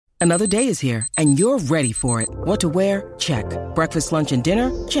Another day is here, and you're ready for it. What to wear? Check. Breakfast, lunch, and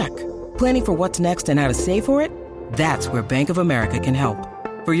dinner? Check. Planning for what's next and how to save for it? That's where Bank of America can help.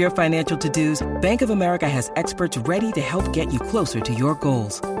 For your financial to-dos, Bank of America has experts ready to help get you closer to your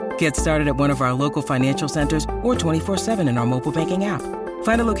goals. Get started at one of our local financial centers or 24/7 in our mobile banking app.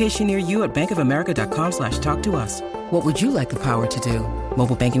 Find a location near you at bankofamerica.com/talktous. What would you like the power to do?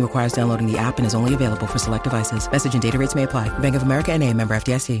 Mobile banking requires downloading the app and is only available for select devices. Message and data rates may apply. Bank of America N.A., member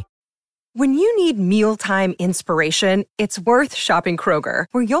FDIC. When you need mealtime inspiration, it's worth shopping Kroger,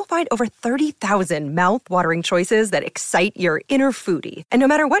 where you'll find over 30,000 mouth-watering choices that excite your inner foodie. And no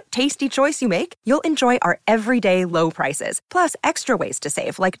matter what tasty choice you make, you'll enjoy our everyday low prices, plus extra ways to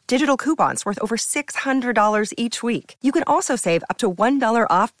save, like digital coupons worth over $600 each week. You can also save up to $1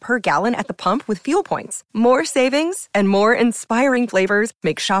 off per gallon at the pump with fuel points. More savings and more inspiring flavors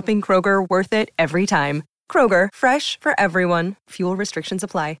make shopping Kroger worth it every time. Kroger, fresh for everyone. Fuel restrictions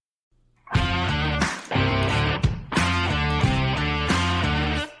apply.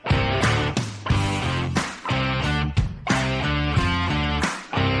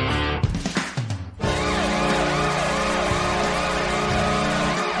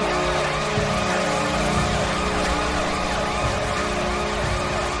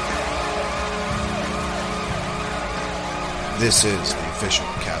 This is the official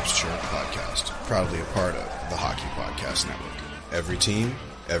Caps Chirp podcast, proudly a part of the Hockey Podcast Network. Every team,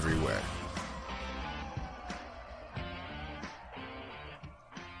 everywhere.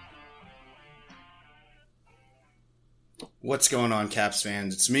 What's going on, Caps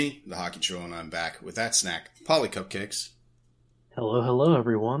fans? It's me, the Hockey Troll, and I'm back with that snack, Polly Cupcakes. Hello,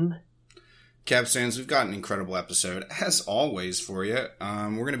 everyone. Caps fans, we've got an incredible episode, as always, for you.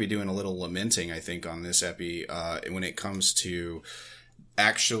 We're going to be doing a little lamenting, I think, on this epi when it comes to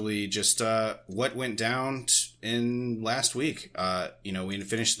actually just what went down in last week. We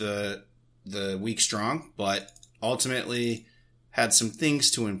finished the week strong, but ultimately had some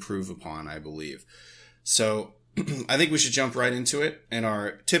things to improve upon, I believe. So I think we should jump right into it in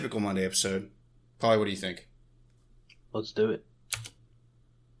our typical Monday episode. Polly, what do you think? Let's do it.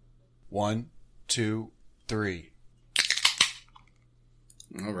 1, 2, 3.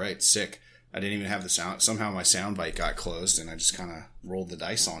 All right, sick. I didn't even have the sound. Somehow my sound bite got closed, and I just kind of rolled the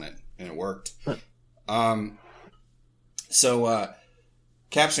dice on it, and it worked. Caps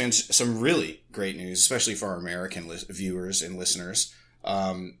fans, some really great news, especially for our American viewers and listeners.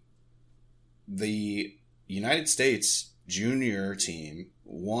 The United States junior team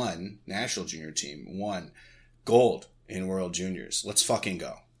national junior team won gold in World Juniors. Let's fucking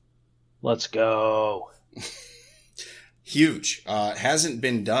go. Let's go. Huge. Hasn't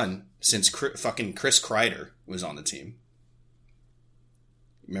been done since fucking Chris Kreider was on the team.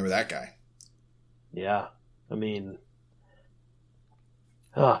 Remember that guy? Yeah. I mean,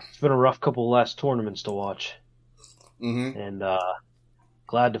 it's been a rough couple of last tournaments to watch. Mm-hmm. And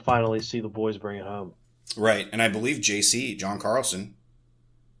glad to finally see the boys bring it home. Right. And I believe JC, John Carlson,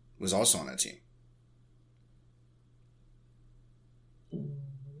 was also on that team.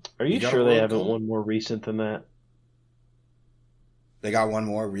 Are you sure they haven't one more recent than that? They got one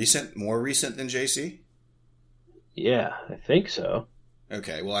more recent than JC? Yeah, I think so.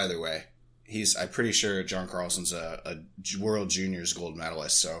 Okay, well, either way, I'm pretty sure John Carlson's a World Juniors gold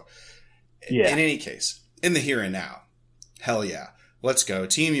medalist. So, yeah. In any case, in the here and now, hell yeah, let's go.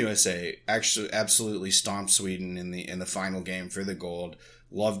 Team USA actually absolutely stomped Sweden in the final game for the gold.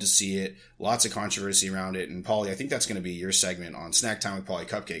 Love to see it. Lots of controversy around it. And Paulie, I think that's going to be your segment on Snack Time with Paulie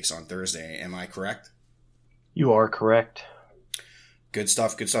Cupcakes on Thursday. Am I correct? You are correct. Good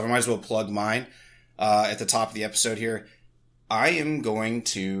stuff. Good stuff. I might as well plug mine at the top of the episode here. I am going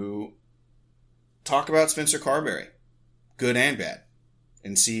to talk about Spencer Carberry, good and bad,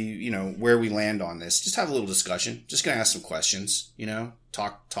 and see, where we land on this. Just have a little discussion. Just going to ask some questions,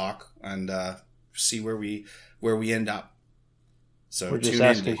 talk, and see where we end up. So we're just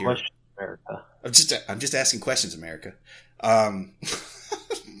asking questions, America. I'm just asking questions, America. I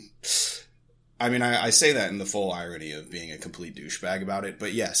mean, I say that in the full irony of being a complete douchebag about it,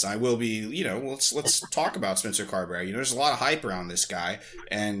 but yes, I will be. Let's talk about Spencer Carberry. There's a lot of hype around this guy,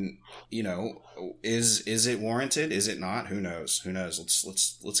 and is it warranted? Is it not? Who knows?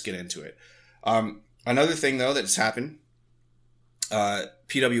 Let's get into it. Another thing though that's happened,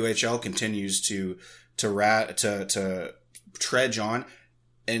 PWHL continues to trudge on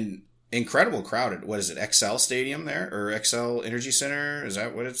an incredible crowd at, what is it, XL Stadium there, or XL Energy Center? Is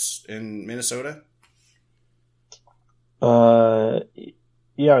that what it's in Minnesota? Yeah,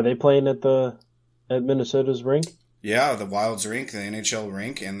 are they playing at Minnesota's rink? Yeah, the Wild's rink, the NHL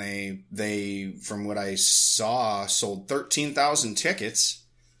rink, and they from what I saw, sold 13,000 tickets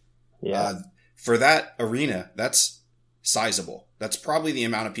Yeah. For that arena, that's sizable. That's probably the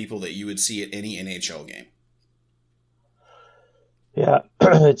amount of people that you would see at any NHL game. Yeah,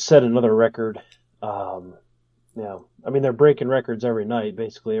 it set another record. Yeah, I mean they're breaking records every night.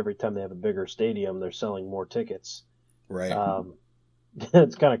 Basically, every time they have a bigger stadium, they're selling more tickets. Right.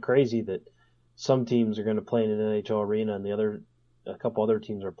 It's kind of crazy that some teams are going to play in an NHL arena, and a couple other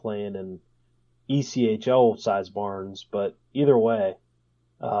teams are playing in ECHL size barns. But either way,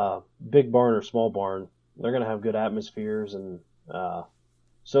 big barn or small barn, they're going to have good atmospheres, and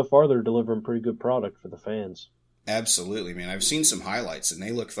so far they're delivering pretty good product for the fans. Absolutely, man. I've seen some highlights and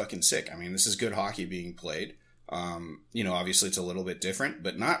they look fucking sick. I mean, this is good hockey being played. Obviously it's a little bit different,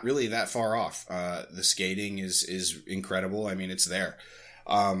 but not really that far off. The skating is incredible. I mean, it's there.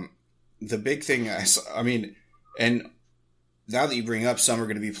 The big thing, and now that you bring up some are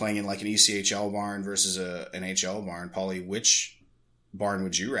going to be playing in like an ECHL barn versus an NHL barn, Paulie, which barn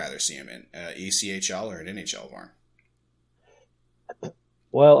would you rather see them in? ECHL or an NHL barn?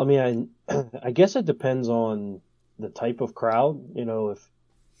 Well, I mean, I guess it depends on the type of crowd.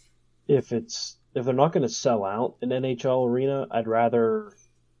 If they're not going to sell out an NHL arena, I'd rather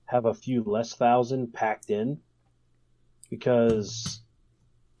have a few less thousand packed in, because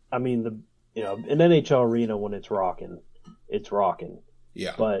I mean an NHL arena when it's rocking.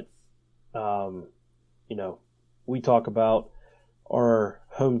 Yeah. But we talk about our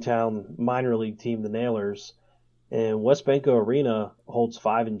hometown minor league team, the Nailers. And Westbanco Arena holds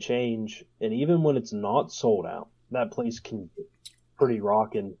 5 and change, and even when it's not sold out, that place can get pretty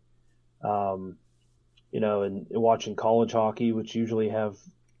rocking. And watching college hockey, which usually have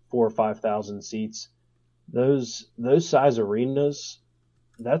 4,000 or 5,000 seats, those size arenas,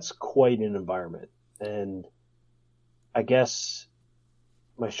 that's quite an environment. And I guess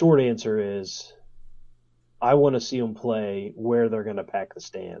my short answer is I want to see them play where they're going to pack the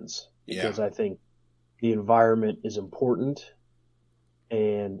stands, because I think the environment is important,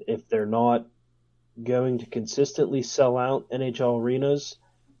 and if they're not going to consistently sell out NHL arenas,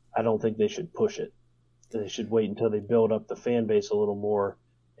 I don't think they should push it. They should wait until they build up the fan base a little more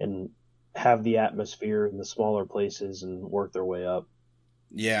and have the atmosphere in the smaller places and work their way up.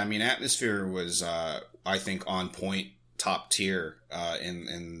 Yeah, I mean, atmosphere was, I think, on point, top tier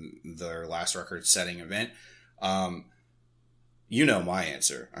in their last record-setting event. My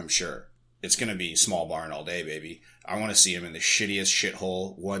answer, I'm sure. It's going to be small barn all day, baby. I want to see him in the shittiest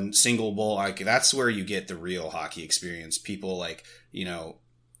shithole, one single bowl. That's where you get the real hockey experience. People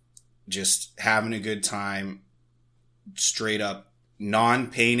just having a good time, straight up,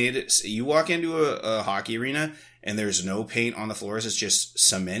 non-painted. You walk into a hockey arena and there's no paint on the floors. It's just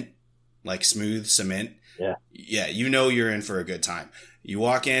cement, like smooth cement. Yeah. Yeah, you're in for a good time. You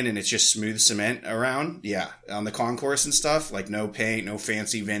walk in and it's just smooth cement around. Yeah. On the concourse and stuff, like no paint, no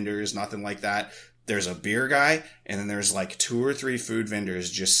fancy vendors, nothing like that. There's a beer guy and then there's like 2 or 3 food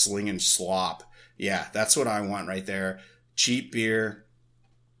vendors just slinging slop. Yeah. That's what I want right there. Cheap beer,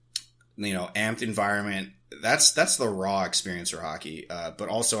 amped environment. That's the raw experience for hockey. But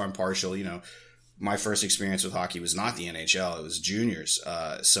also I'm partial, my first experience with hockey was not the NHL. It was juniors.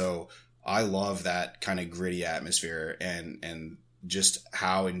 So I love that kind of gritty atmosphere and just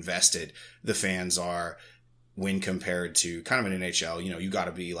how invested the fans are when compared to kind of an NHL. You got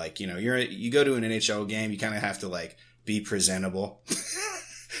to be like, you go to an NHL game, you kind of have to like be presentable.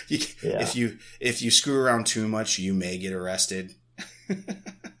 If you screw around too much, you may get arrested.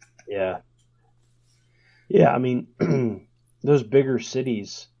 Yeah. Yeah. I mean, those bigger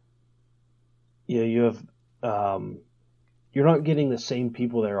cities, you have, you're not getting the same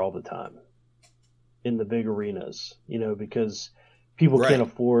people there all the time in the big arenas, because people can't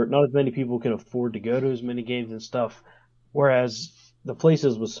afford, not as many people can afford to go to as many games and stuff. Whereas the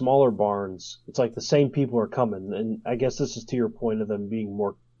places with smaller barns, it's like the same people are coming. And I guess this is to your point of them being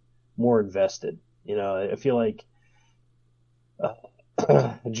more invested. I feel like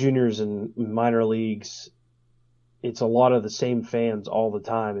juniors and minor leagues, it's a lot of the same fans all the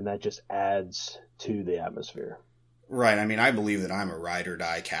time, and that just adds to the atmosphere. Right. I mean, I believe that I'm a ride or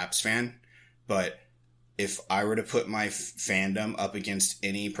die Caps fan, but if I were to put my fandom up against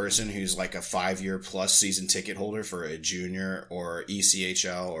any person who's like a 5-year plus season ticket holder for a junior or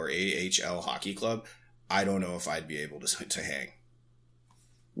ECHL or AHL hockey club, I don't know if I'd be able to hang.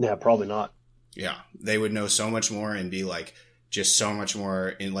 Yeah, probably not. Yeah. They would know so much more and be like, just so much more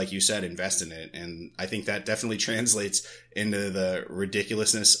in, like you said, invest in it. And I think that definitely translates into the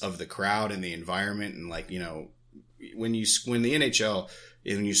ridiculousness of the crowd and the environment. And like, when the NHL,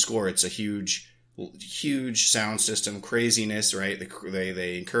 when you score, it's a huge sound system, craziness, right?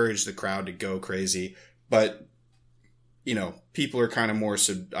 They encourage the crowd to go crazy, but people are kind of more,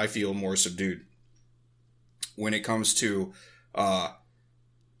 I feel more subdued when it comes to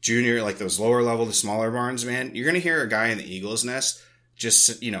junior, like those lower level, the smaller barns, man. You're going to hear a guy in the Eagles Nest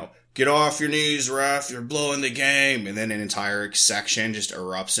just, get off your knees, ref, you're blowing the game. And then an entire section just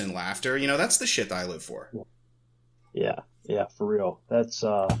erupts in laughter. That's the shit that I live for. Yeah, for real. That's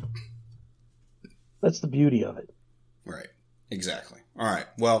the beauty of it. Right. Exactly. All right.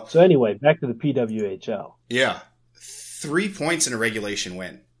 Well. So anyway, back to the PWHL. Yeah. 3 points in a regulation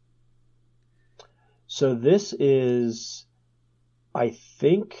win. So this is, I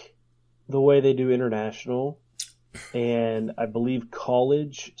think, the way they do international, and I believe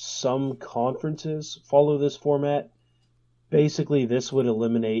college, some conferences follow this format. Basically, this would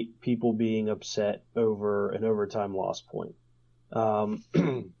eliminate people being upset over an overtime loss point,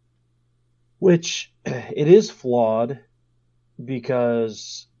 which it is flawed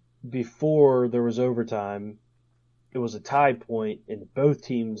because before there was overtime, it was a tie point and both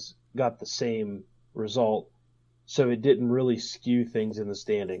teams got the same result, so it didn't really skew things in the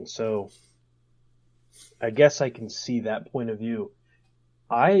standings. So I guess I can see that point of view.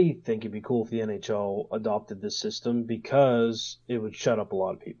 I think it'd be cool if the NHL adopted this system because it would shut up a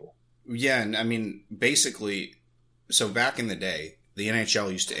lot of people. Yeah, and I mean, basically, so back in the day, the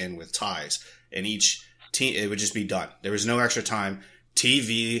NHL used to end with ties, and each team, it would just be done. There was no extra time.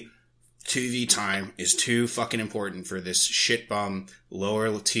 TV time is too fucking important for this shit bum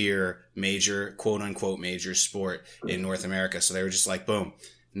lower tier major, quote unquote major sport in North America. So they were just like, boom,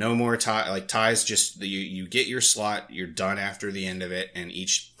 no more ties. Just you get your slot. You're done after the end of it. And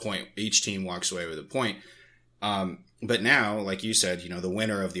each team walks away with a point. But now, like you said, the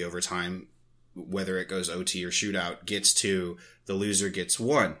winner of the overtime, whether it goes OT or shootout, the loser gets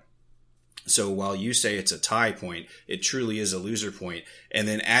one. So while you say it's a tie point, it truly is a loser point. And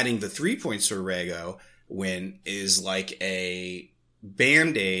then adding the 3 points for Rego win is like a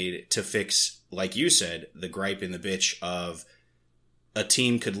Band-Aid to fix, like you said, the gripe and the bitch of a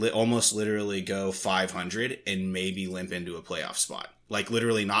team could almost literally go 500 and maybe limp into a playoff spot. Like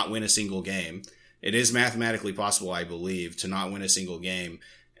literally not win a single game. It is mathematically possible, I believe, to not win a single game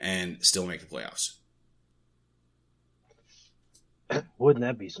and still make the playoffs. Wouldn't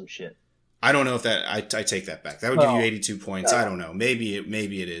that be some shit? I don't know if that. I take that back. That would give you 82 points. I don't know. Maybe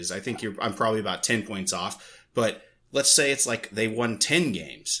it is. I think I'm probably about 10 points off. But let's say it's like they won 10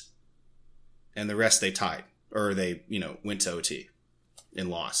 games, and the rest they tied, or they went to OT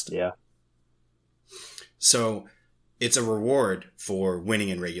and lost. Yeah. So it's a reward for winning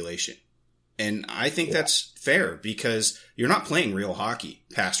in regulation, and I think that's fair because you're not playing real hockey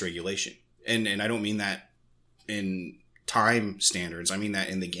past regulation, and I don't mean that in time standards. I mean that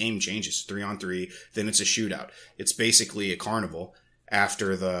in the game changes 3-on-3, then it's a shootout. It's basically a carnival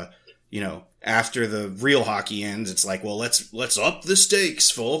after the real hockey ends. It's like, well, let's up the stakes,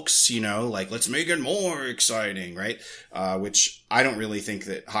 folks, let's make it more exciting. Right. Which I don't really think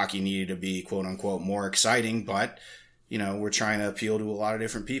that hockey needed to be quote unquote more exciting, but we're trying to appeal to a lot of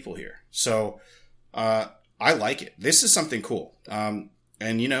different people here. So, I like it. This is something cool. And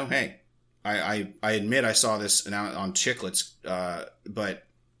hey, I admit I saw this on Chicklets, but,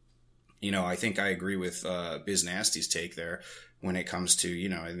 I think I agree with Biz Nasty's take there when it comes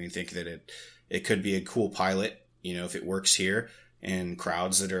to, think that it could be a cool pilot, if it works here and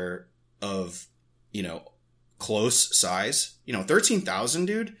crowds that are of, close size. 13,000,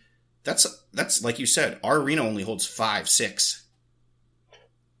 dude, that's like you said, our arena only holds 5-6.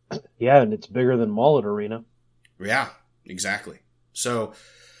 Yeah, and it's bigger than Mullet Arena. Yeah, exactly. So,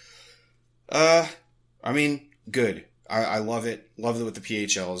 good. I love it. Love what the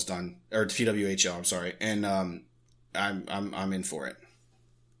PHL has done, or the PWHL. I'm sorry, and I'm in for it.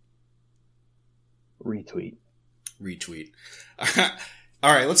 Retweet.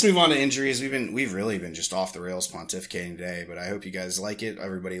 All right, let's move on to injuries. We've really been just off the rails pontificating today, but I hope you guys like it.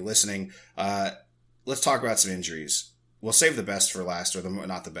 Everybody listening, let's talk about some injuries. We'll save the best for last, or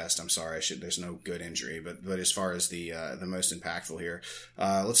not the best. I'm sorry. There's no good injury, but as far as the most impactful here,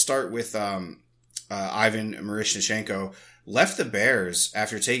 let's start with Ivan Miroshnichenko left the Bears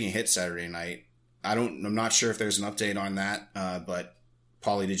after taking a hit Saturday night. I'm not sure if there's an update on that, but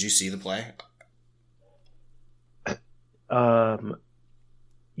Paulie, did you see the play?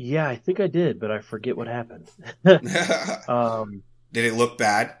 Yeah, I think I did, but I forget what happened. Did it look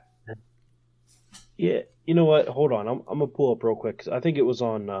bad? Yeah, you know what? Hold on. I'm gonna pull up real quick 'cause I think it was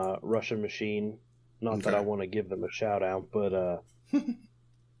on Russian Machine. Not that I want to give them a shout out, but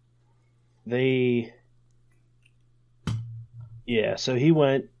they, yeah. So he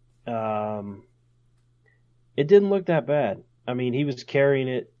went. It didn't look that bad. I mean, he was carrying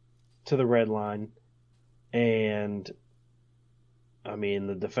it to the red line, and I mean,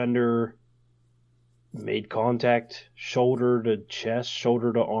 the defender made contact, shoulder to chest,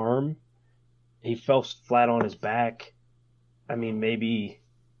 shoulder to arm. He fell flat on his back. I mean, maybe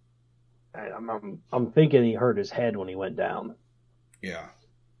I'm thinking he hurt his head when he went down. Yeah,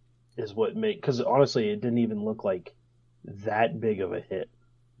 Is what made, because honestly, it didn't even look like that big of a hit.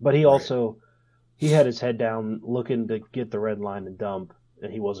 But he right. also he had his head down, looking to get the red line and dump,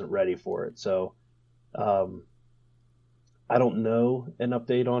 and he wasn't ready for it. So, I don't know an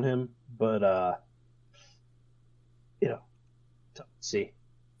update on him, but tough to see.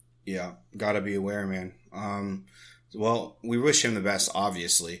 Yeah, gotta be aware, man. Well, we wish him the best,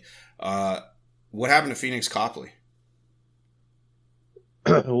 obviously. What happened to Phoenix Copley?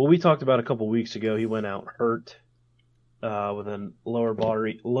 Well, we talked about a couple weeks ago. He went out hurt with a lower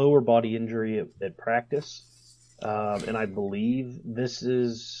body injury at practice, and I believe this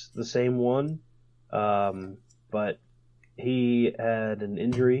is the same one. But he had an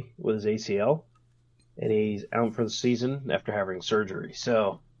injury with his ACL, and he's out for the season after having surgery.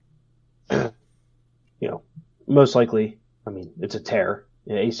 So, most likely, I mean, it's a tear,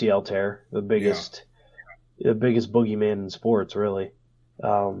 an ACL tear, the biggest boogeyman in sports, really.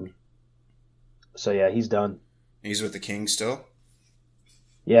 So yeah, he's done. He's with the Kings still?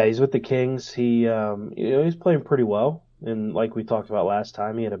 Yeah, he's with the Kings. He, he's playing pretty well, and like we talked about last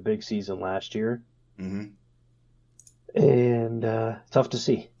time, he had a big season last year. Mm-hmm. And tough to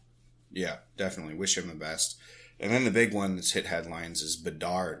see. Yeah, definitely. Wish him the best. And then the big one that's hit headlines is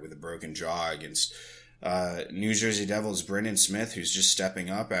Bedard with a broken jaw against New Jersey Devils' Brendan Smith, who's just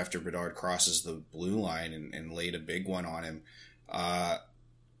stepping up after Bedard crosses the blue line and laid a big one on him.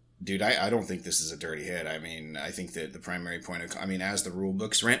 Dude, I don't think this is a dirty hit. I mean, I think that the primary point of, as the rule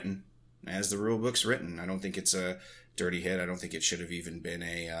book's written, I don't think it's a dirty hit. I don't think it should have even been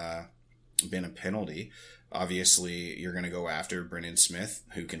a penalty. Obviously, you're going to go after Brendan Smith,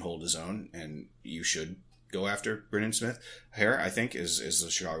 who can hold his own, and you should go after Brendan Smith. Here, I think, is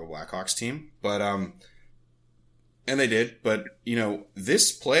the Chicago Blackhawks team. But, and they did. But,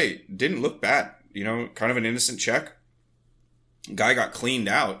 this play didn't look bad. Kind of an innocent check. Guy got cleaned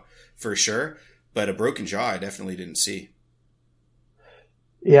out for sure, but a broken jaw I definitely didn't see.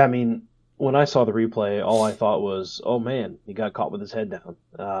 Yeah, I mean, when I saw the replay, all I thought was, oh man, he got caught with his head down.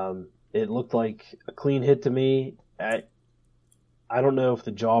 It looked like a clean hit to me. I don't know if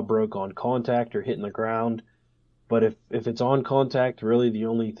the jaw broke on contact or hitting the ground, but if it's on contact, really the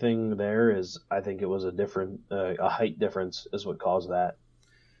only thing there is I think it was a height difference is what caused that.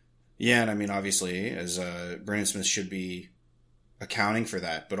 Yeah, and obviously, as Brendan Smith should be accounting for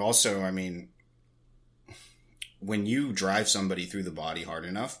that, but also, when you drive somebody through the body hard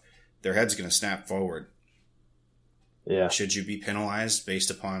enough, their head's going to snap forward. Yeah. Should you be penalized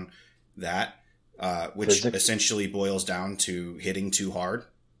based upon that, which essentially boils down to hitting too hard?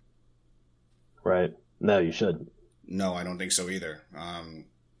 Right. No, you shouldn't. No, I don't think so either. I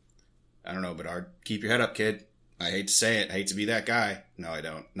don't know, but keep your head up, kid. I hate to say it. I hate to be that guy. No, I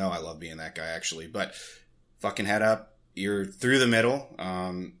don't. No, I love being that guy, actually. But fucking head up. You're through the middle.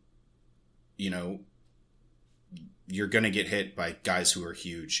 You're going to get hit by guys who are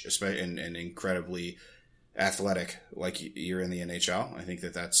huge and incredibly athletic, like you're in the NHL. I think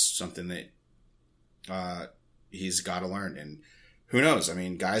that's something that he's got to learn. And who knows?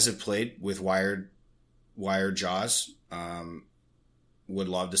 Guys have played with wired jaws. Would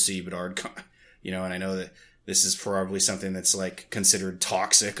love to see Bedard, and I know that this is probably something that's like considered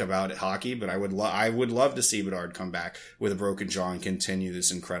toxic about hockey, but I would love to see Bedard come back with a broken jaw and continue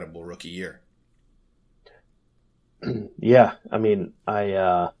this incredible rookie year. Yeah,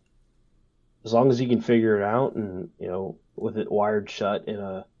 as long as he can figure it out, and with it wired shut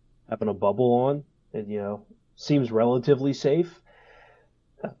and having a bubble on, it seems relatively safe.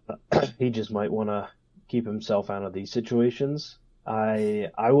 He just might want to keep himself out of these situations.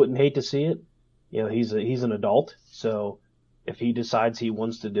 I wouldn't hate to see it. He's an adult, so if he decides he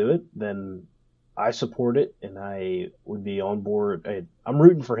wants to do it, then I support it, and I would be on board. I'm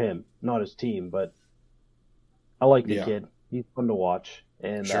rooting for him, not his team, but I like the kid. He's fun to watch,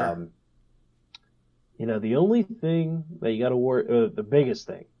 and sure. The only thing that you got to worry, the biggest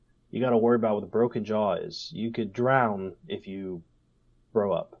thing you got to worry about with a broken jaw is you could drown if you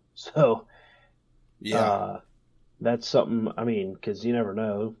throw up. So, that's something. Because you never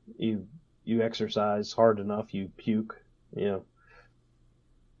know. You exercise hard enough, you puke. I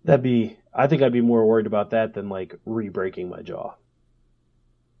think I'd be more worried about that than like re-breaking my jaw.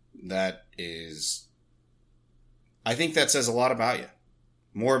 I think that says a lot about you.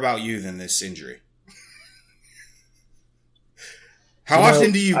 More about you than this injury. How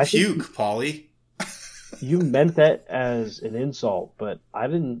often do you puke, Paulie? you meant that as an insult, but I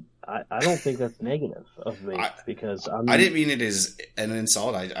didn't. I don't think that's negative of me because I didn't mean it as an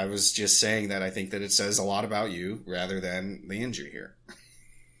insult. I was just saying that I think that it says a lot about you rather than the injury here.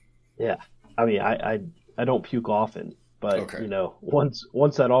 Yeah, I mean, I don't puke often, but okay. once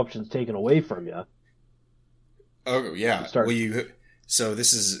that option's taken away from you. Oh yeah. So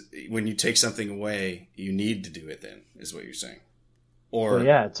this is when you take something away, you need to do it. Then is what you're saying, or well,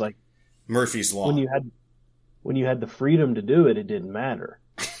 yeah, it's like Murphy's Law. When you had the freedom to do it, it didn't matter.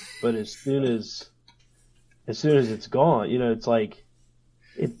 But as soon as it's gone, it's like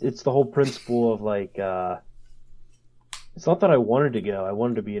it's the whole principle of like it's not that I wanted to go, I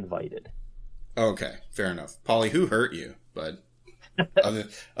wanted to be invited. Okay, fair enough. Paulie, who hurt you? But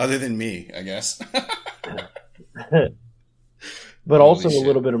other than me, I guess. But also a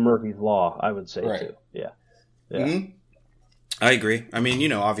little bit of Murphy's Law, I would say too. Yeah. Mm-hmm. I agree. I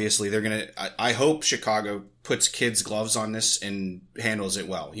mean, obviously they're going to, I hope Chicago puts kids' gloves on this and handles it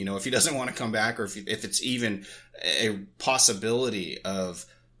well. If he doesn't want to come back or if it's even a possibility of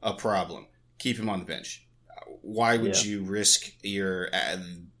a problem, keep him on the bench. Why would you risk your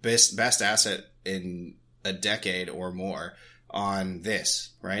best asset in a decade or more on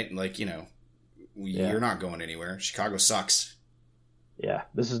this, right? Like, you're not going anywhere. Chicago sucks. Yeah,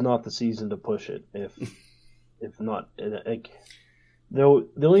 this is not the season to push it. If not, the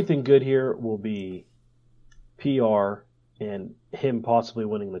only thing good here will be PR and him possibly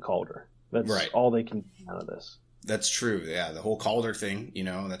winning the Calder. That's all they can get out of this. That's true. Yeah, the whole Calder thing,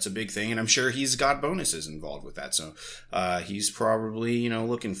 that's a big thing, and I'm sure he's got bonuses involved with that. So he's probably,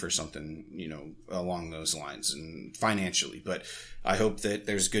 looking for something, along those lines and financially. But I hope that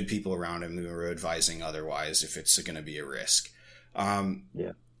there's good people around him who are advising otherwise if it's going to be a risk.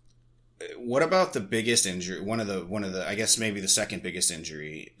 Yeah. What about the biggest injury? One of the, I guess maybe the second biggest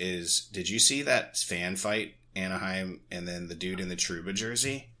injury is, did you see that fan fight, Anaheim, and then the dude in the Trouba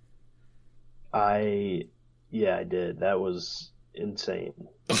jersey? Yeah, I did. That was insane.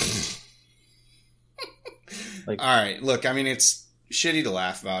 All right, look, I mean, it's shitty to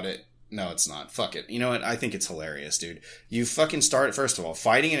laugh about it. No, it's not. Fuck it. You know what? I think it's hilarious, dude. You fucking start, first of all,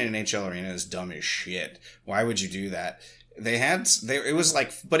 fighting in an NHL arena is dumb as shit. Why would you do that?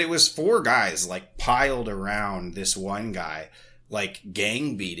 It was four guys like piled around this one guy, like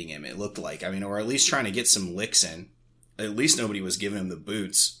gang beating him. It looked like, or at least trying to get some licks in. At least nobody was giving him the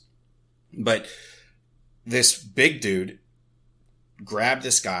boots. But this big dude grabbed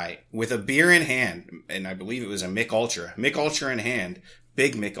this guy with a beer in hand, and I believe it was a Mick Ultra in hand,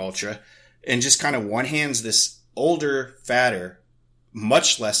 big Mick Ultra, and just kind of one hands this older, fatter,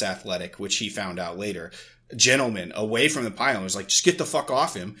 much less athletic, which he found out later, gentleman away from the pile and was like, just get the fuck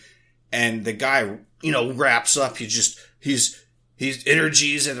off him. And the guy, wraps up. His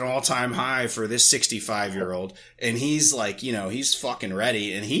energy's at an all-time high for this 65-year-old. And he's like, he's fucking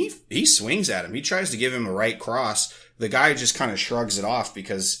ready. And he swings at him. He tries to give him a right cross. The guy just kind of shrugs it off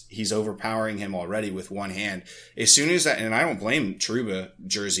because he's overpowering him already with one hand. As soon as that, and I don't blame Trouba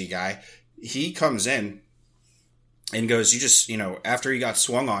jersey guy, he comes in and goes, after he got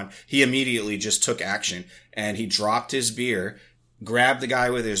swung on, he immediately just took action and he dropped his beer, grabbed the guy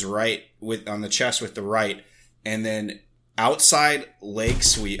with his right, on the chest with the right, and then outside leg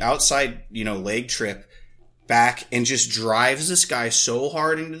trip back and just drives this guy so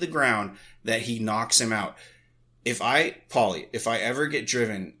hard into the ground that he knocks him out. Paulie, if I ever get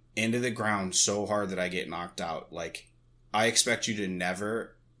driven into the ground so hard that I get knocked out, like, I expect you to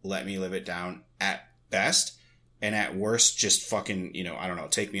never let me live it down at best. And at worst, just fucking, I don't know,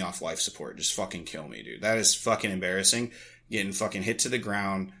 take me off life support. Just fucking kill me, dude. That is fucking embarrassing. Getting fucking hit to the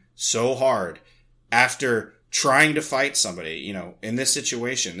ground so hard after trying to fight somebody, in this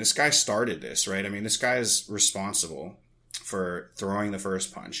situation. This guy started this, right? This guy is responsible for throwing the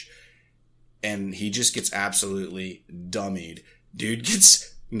first punch. And he just gets absolutely dummied. Dude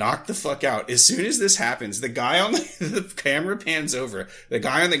gets knocked the fuck out. As soon as this happens, the guy on the camera pans over, the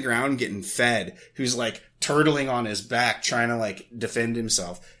guy on the ground getting fed, who's like turtling on his back, trying to like defend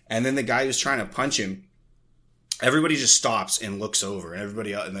himself. And then the guy who's trying to punch him, everybody just stops and looks over, and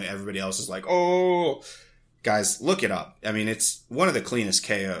everybody else is like, oh, guys, look it up. It's one of the cleanest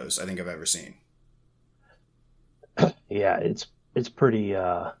KOs I think I've ever seen. Yeah, it's pretty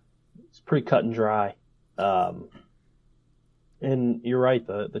cut and dry. And you're right.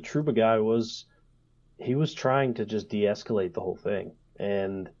 The Trouba guy was trying to just de-escalate the whole thing.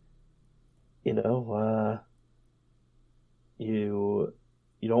 And, you don't want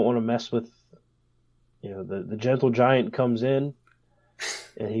to mess with, the gentle giant comes in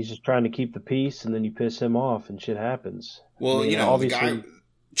and he's just trying to keep the peace, and then you piss him off and shit happens. Well, obviously,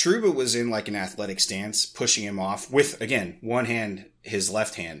 Trouba was in like an athletic stance, pushing him off with, again, one hand, his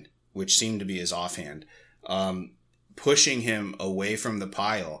left hand, which seemed to be his offhand, pushing him away from the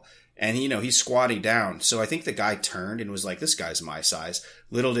pile. And, he's squatting down. So I think the guy turned and was like, this guy's my size.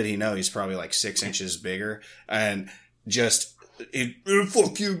 Little did he know he's probably like 6 inches bigger. And just,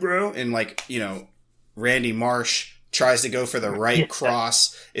 fuck you, bro. And like, Randy Marsh tries to go for the right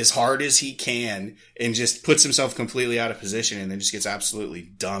cross as hard as he can and just puts himself completely out of position and then just gets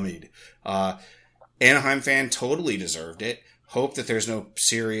absolutely dummied. Anaheim fan totally deserved it. Hope that there's no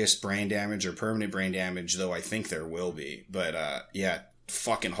serious brain damage or permanent brain damage, though I think there will be. But,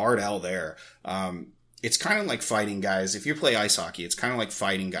 fucking hard L there. It's kind of like fighting guys. If you play ice hockey, it's kind of like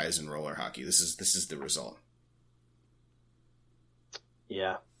fighting guys in roller hockey. This is the result.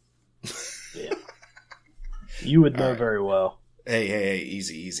 Yeah. Yeah. You would know very well. Hey,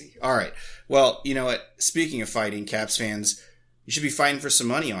 easy. All right. Well, you know what? Speaking of fighting, Caps fans, you should be fighting for some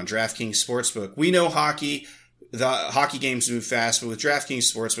money on DraftKings Sportsbook. We know the hockey games move fast, but with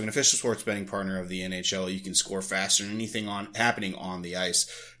DraftKings Sportsbook, an official sports betting partner of the NHL, you can score faster than anything happening on the ice.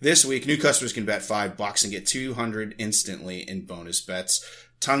 This week, new customers can bet $5 and get $200 instantly in bonus bets.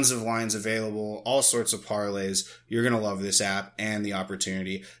 Tons of lines available, all sorts of parlays. You're going to love this app and the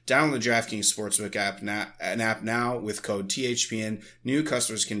opportunity. Download the DraftKings Sportsbook app now with code THPN. New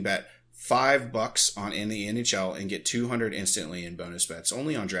customers can bet $5 in the NHL and get $200 instantly in bonus bets.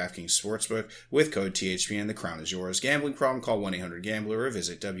 Only on DraftKings Sportsbook with code THPN. The crown is yours. Gambling problem? Call 1-800-GAMBLER or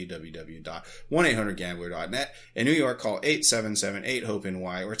visit www.1800gambler.net. In New York, call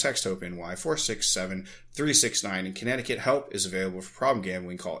 877-8-HOPE-NY or text HOPE-NY 467-369. In Connecticut, help is available for problem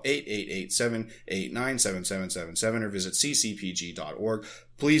gambling. Call 888-789-7777 or visit ccpg.org.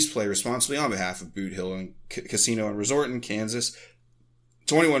 Please play responsibly on behalf of Boot Hill Casino and Resort in Kansas.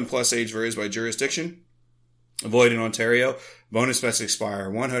 21 plus age varies by jurisdiction. Void in Ontario. Bonus bets expire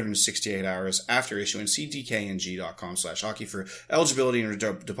 168 hours after issuance. See dkng.com/hockey for eligibility and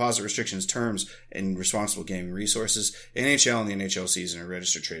deposit restrictions, terms, and responsible gaming resources. NHL and the NHL season are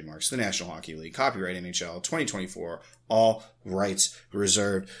registered trademarks. The National Hockey League. Copyright NHL 2024. All rights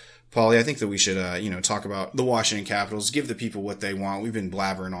reserved. Paulie, I think that we should, talk about the Washington Capitals. Give the people what they want. We've been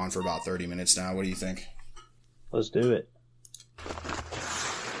blabbering on for about 30 minutes now. What do you think? Let's do it.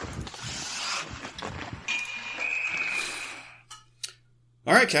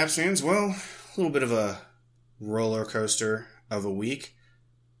 All right, Caps fans. Well, a little bit of a roller coaster of a week.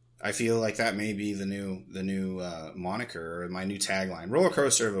 I feel like that may be the new moniker or my new tagline: roller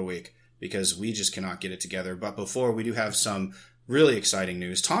coaster of a week, because we just cannot get it together. But before, we do have some really exciting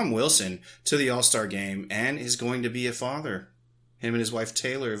news. Tom Wilson to the All-Star game and is going to be a father. Him and his wife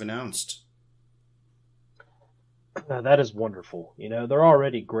Taylor have announced. That is wonderful. They're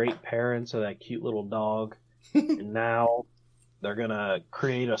already great parents of that cute little dog, and now they're going to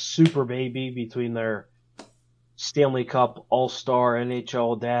create a super baby between their Stanley Cup All-Star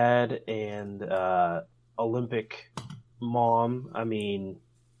NHL dad and Olympic mom. I mean,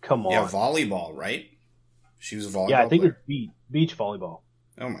 come on. Yeah, volleyball, right? She was a volleyball Yeah, I think player. it's beach volleyball.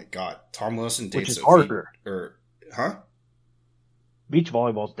 Oh, my God. Tom Wilson dates Which is Sophie, harder. Beach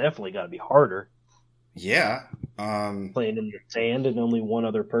volleyball's definitely got to be harder. Yeah. Playing in the sand and only one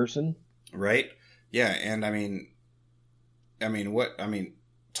other person. Right? Yeah, and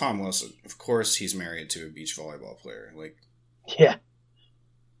Tom Wilson, of course he's married to a beach volleyball player. Yeah.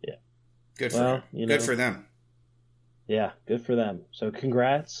 Good for him. Good for them. Yeah, good for them. So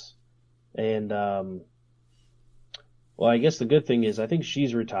congrats. And, I guess the good thing is I think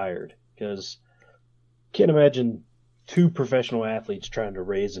she's retired, because can't imagine two professional athletes trying to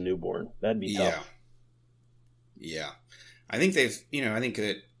raise a newborn. That'd be tough. Yeah. I think they've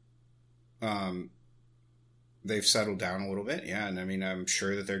settled down a little bit. Yeah. And I'm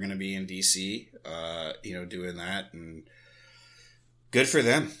sure that they're going to be in DC, doing that, and good for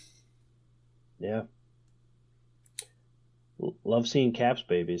them. Yeah. Love seeing Caps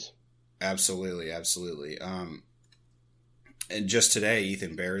babies. Absolutely. And just today,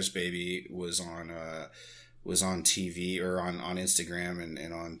 Ethan Bear's baby was on TV or on Instagram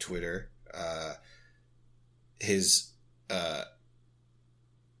and on Twitter. His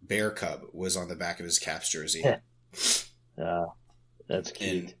bear cub was on the back of his Caps jersey. That's cute.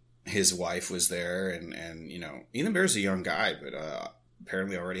 And his wife was there, and Ethan Bear's a young guy, but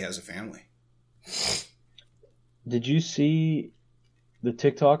apparently already has a family. Did you see the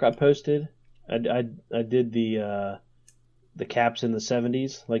TikTok I posted? I did the Caps in the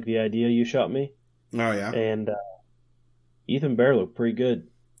 70s, like the idea you shot me. Oh, yeah? And Ethan Bear looked pretty good.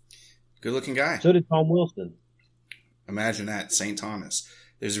 Good-looking guy. So did Tom Wilson. Imagine that, St. Thomas.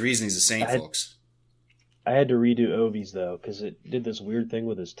 There's a reason he's a saint, folks. I had to redo Ovi's though because it did this weird thing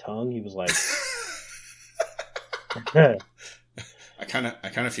with his tongue. He was like, I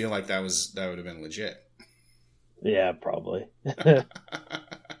kind of feel like that would have been legit. yeah, probably.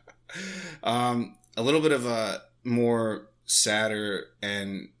 A little bit of a more sadder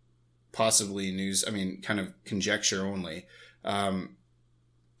and possibly news. I mean, kind of conjecture only,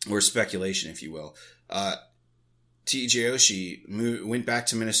 or speculation, if you will. TJ Oshie went back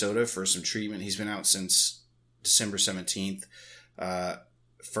to Minnesota for some treatment. He's been out since December 17th.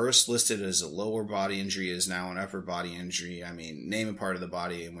 First listed as a lower body injury, is now an upper body injury. I mean, name a part of the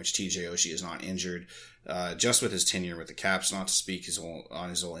body in which TJ Oshie is not injured. Just with his tenure with the Caps, not to speak on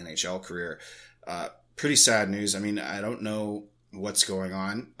his whole NHL career. Pretty sad news. I mean, I don't know what's going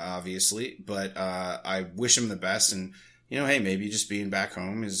on, obviously, but I wish him the best. And, hey, maybe just being back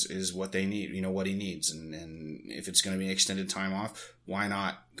home is what they need, what he needs. And if it's going to be extended time off, why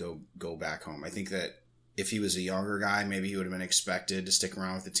not go back home? I think that if he was a younger guy, maybe he would have been expected to stick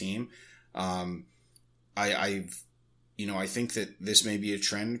around with the team. I think that this may be a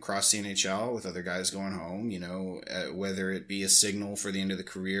trend across the NHL with other guys going home, whether it be a signal for the end of the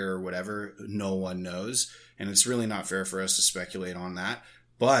career or whatever, no one knows. And it's really not fair for us to speculate on that.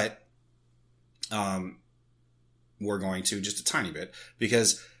 But we're going to just a tiny bit,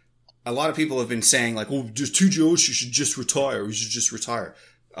 because a lot of people have been saying like, oh, just TJ Oshie should just retire. He should just retire.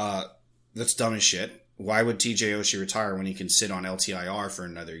 That's dumb as shit. Why would TJ Oshie retire when he can sit on LTIR for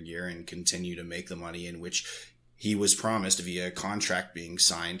another year and continue to make the money in which he was promised via a contract being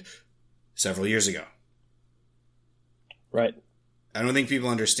signed several years ago? Right. I don't think people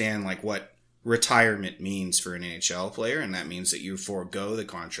understand like what retirement means for an NHL player, and that means that you forego the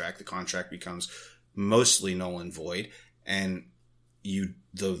contract. The contract becomes mostly null and void, and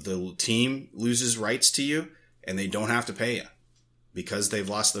the team loses rights to you, and they don't have to pay you because they've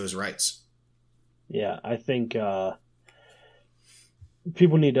lost those rights. Yeah, I think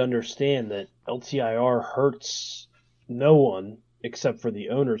people need to understand that LTIR hurts no one except for the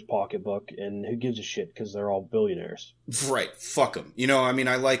owner's pocketbook, and who gives a shit because they're all billionaires. Right. Fuck them.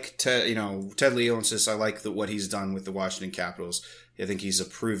 I like Ted Leonsis. I like what he's done with the Washington Capitals. I think he's a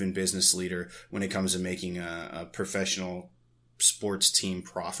proven business leader when it comes to making a professional sports team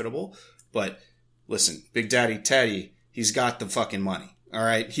profitable. But listen, Big Daddy Teddy, he's got the fucking money. All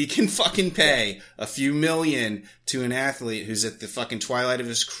right. He can fucking pay a few million to an athlete who's at the fucking twilight of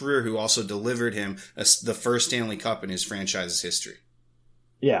his career, who also delivered him the first Stanley Cup in his franchise's history.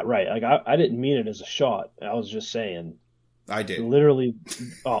 Yeah, right. Like I didn't mean it as a shot. I was just saying. I did. Literally.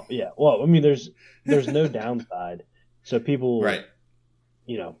 Oh, yeah. Well, I mean, there's no downside. So people, right.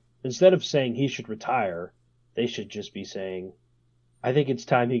 Instead of saying he should retire, they should just be saying, I think it's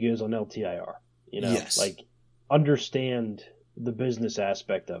time he goes on LTIR. Yes. Like understand the business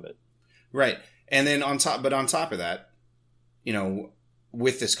aspect of it. Right. And then on top of that,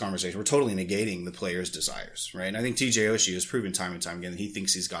 with this conversation, we're totally negating the player's desires, right? And I think TJ Oshie has proven time and time again that he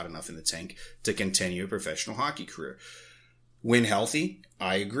thinks he's got enough in the tank to continue a professional hockey career. When healthy,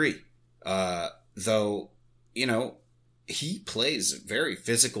 I agree. Though, he plays a very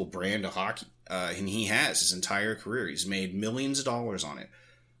physical brand of hockey, and he has his entire career. He's made millions of dollars on it.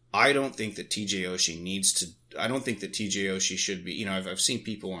 I don't think that TJ Oshie should be, I've seen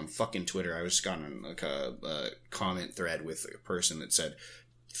people on fucking Twitter. I was gotten like a comment thread with a person that said,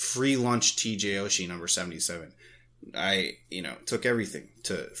 free lunch TJ Oshie number 77. I, took everything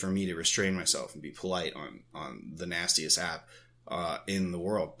for me to restrain myself and be polite on the nastiest app, in the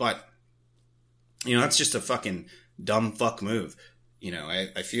world. But, that's just a fucking dumb fuck move.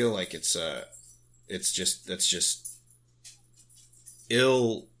 I feel like that's just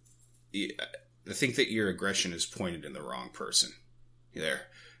ill. I think that your aggression is pointed in the wrong person there.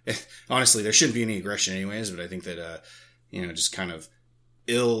 Honestly, there shouldn't be any aggression anyways, but I think that, just kind of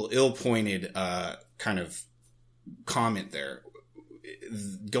ill-pointed, kind of comment there.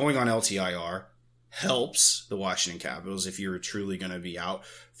 Going on LTIR helps the Washington Capitals if you're truly going to be out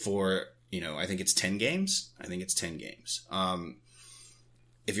for, I think it's 10 games. If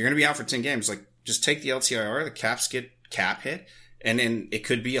you're going to be out for 10 games, like just take the LTIR, the Caps get cap hit. And then it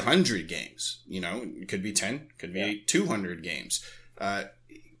could be 100 games, it could be 10, could be 200 games.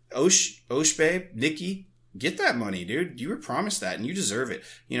 Osh, babe, Nikki, get that money, dude. You were promised that and you deserve it.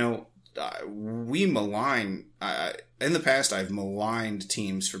 We malign, in the past, I've maligned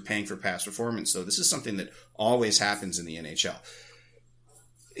teams for paying for past performance. So this is something that always happens in the NHL.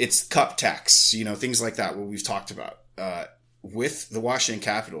 It's cup tax, things like that, what we've talked about. With the Washington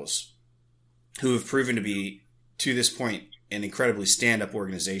Capitals, who have proven to be, to this point, an incredibly stand-up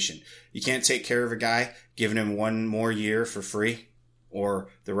organization. You can't take care of a guy, giving him one more year for free or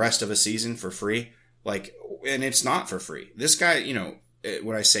the rest of a season for free. Like, and it's not for free. This guy, you know,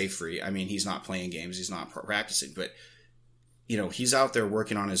 when I say free, I mean, he's not playing games. He's not practicing, but you know, he's out there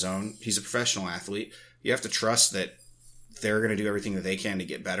working on his own. He's a professional athlete. You have to trust that they're going to do everything that they can to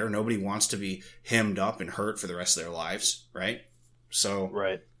get better. Nobody wants to be hemmed up and hurt for the rest of their lives, right? So,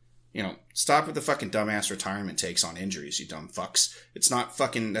 right. You know, stop with the fucking dumbass retirement takes on injuries, you dumb fucks. It's not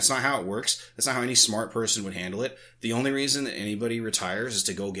fucking, that's not how it works. That's not how any smart person would handle it. The only reason that anybody retires is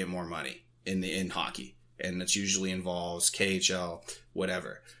to go get more money in hockey. And that usually involves KHL,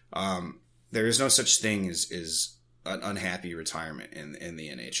 whatever. There is no such thing as an unhappy retirement in the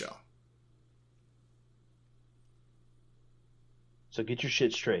NHL. So get your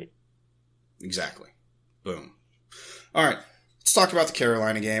shit straight. Exactly. Boom. All right. Let's talk about the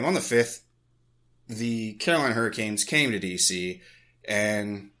Carolina game. On the 5th, the Carolina Hurricanes came to DC,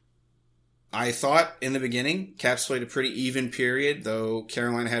 and I thought in the beginning, Caps played a pretty even period, though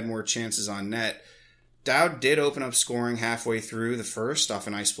Carolina had more chances on net. Dowd did open up scoring halfway through the first off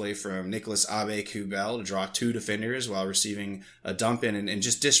a nice play from Nicolas Aube-Kubel to draw 2 defenders while receiving a dump in and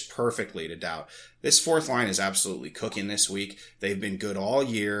just dished perfectly to Dowd. This fourth line is absolutely cooking this week. They've been good all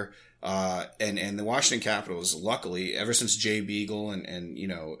year. And the Washington Capitals, luckily, ever since Jay Beagle and you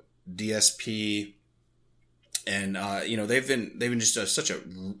know, DSP and, you know, they've been just such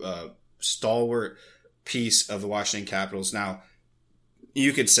a stalwart piece of the Washington Capitals. Now,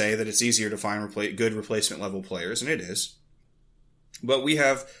 you could say that it's easier to find good replacement level players, and it is. But we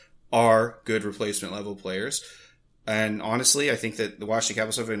have our good replacement level players. And honestly, I think that the Washington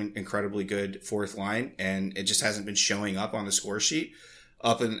Capitals have an incredibly good fourth line, and it just hasn't been showing up on the score sheet.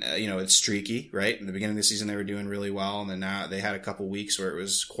 You know, it's streaky, right? In the beginning of the season, they were doing really well, and then now they had a couple weeks where it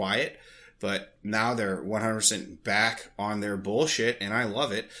was quiet. But now they're 100% back on their bullshit, and I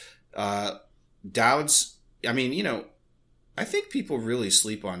love it. Dowd's, I mean, you know, I think people really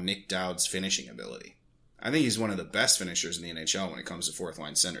sleep on Nick Dowd's finishing ability. I think he's one of the best finishers in the NHL when it comes to fourth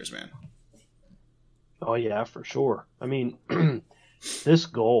line centers, man. Oh yeah, for sure. I mean, this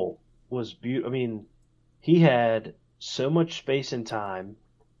goal was beautiful. I mean, he had so much space and time.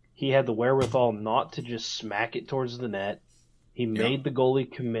 He had the wherewithal not to just smack it towards the net. He made the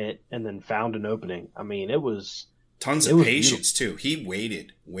goalie commit and then found an opening. I mean, it was tons of patience beautiful. Too. He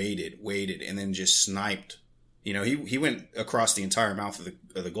waited, and then just sniped. You know, he went across the entire mouth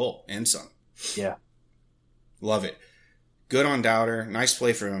of the goal and some. Yeah. Love it. Good on Dowder. Nice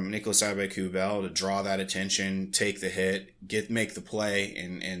play from Nicolas Aube-Kubel to draw that attention, take the hit, make the play,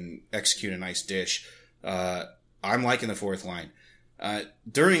 and execute a nice dish. I'm liking the fourth line.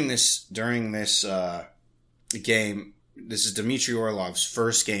 During this game, this is Dmitry Orlov's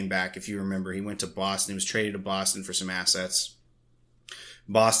first game back. If you remember, he went to Boston. He was traded to Boston for some assets.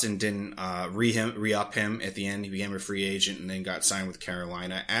 Boston didn't re-up him at the end. He became a free agent and then got signed with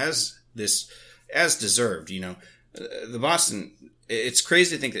Carolina as deserved. You know, the Boston. It's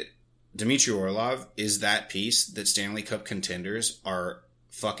crazy to think that Dmitry Orlov is that piece that Stanley Cup contenders are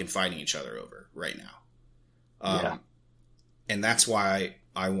fucking fighting each other over right now. And that's why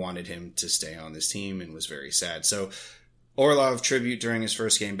I wanted him to stay on this team and was very sad. So Orlov tribute during his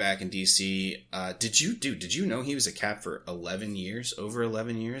first game back in DC. Did you know he was a Cap for 11 years, over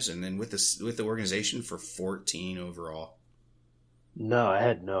 11 years, and then with the organization for 14 overall? No, I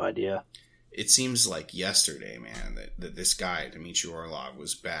had no idea. It seems like yesterday, man, that this guy, Dmitry Orlov,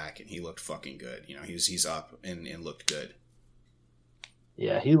 was back and he looked fucking good. You know, he's up and looked good.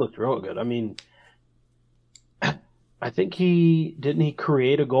 Yeah, he looked real good. I mean, I think he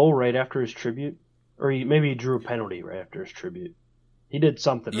create a goal right after his tribute? Or maybe he drew a penalty right after his tribute. He did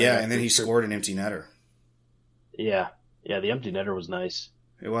something. Yeah, and then he scored an empty netter. Yeah, the empty netter was nice.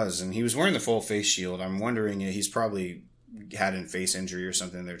 It was, and he was wearing the full face shield. I'm wondering, he's probably had a face injury or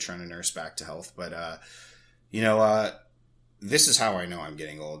something they're trying to nurse back to health. But, this is how I know I'm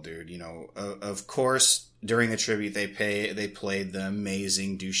getting old, dude. You know, of course, during the tribute, they played the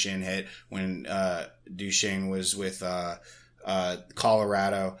amazing Duchesne hit when Duchesne was with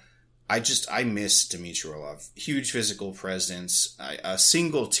Colorado. I miss Dmitry Orlov. Huge physical presence. A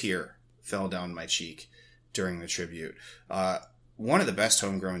single tear fell down my cheek during the tribute. One of the best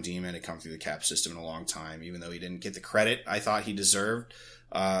homegrown D-men to come through the Cap system in a long time, even though he didn't get the credit I thought he deserved.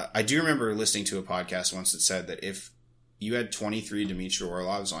 I do remember listening to a podcast once that said that if you had 23 Dmitry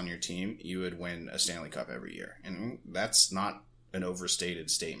Orlovs on your team, you would win a Stanley Cup every year. And that's not an overstated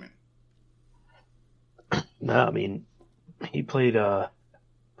statement. No, I mean, he played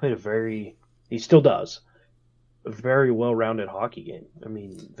he still does, a very well-rounded hockey game. I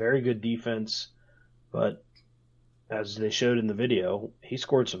mean, very good defense, but as they showed in the video, he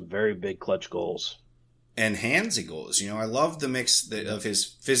scored some very big clutch goals. and handsy goals. I love the mix of his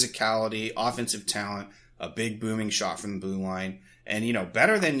physicality, offensive talent, a big booming shot from the blue line, and,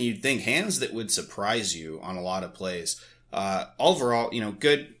 better than you'd think, hands that would surprise you on a lot of plays. Overall,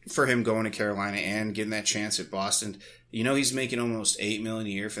 good for him going to Carolina and getting that chance at Boston. He's making almost $8 million a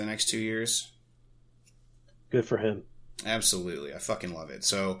year for the next 2 years. Good for him. Absolutely. I fucking love it.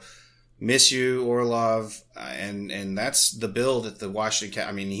 So, miss you, Orlov. And that's the bill that the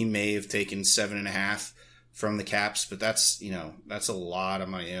Washington he may have taken 7.5 from the Caps, but that's a lot of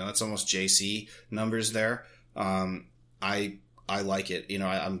money. That's almost JC numbers there. I like it.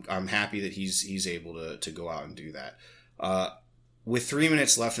 I'm happy that he's able to go out and do that. With 3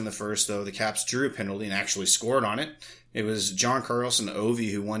 minutes left in the first, though, the Caps drew a penalty and actually scored on it. It was John Carlson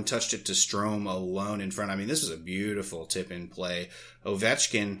Ovi who one-touched it to Strome alone in front. This was a beautiful tip-in play.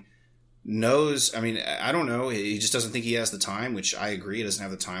 Ovechkin knows, I don't know, he just doesn't think he has the time, which I agree, he doesn't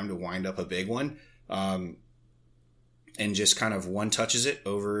have the time to wind up a big one, and just kind of one-touches it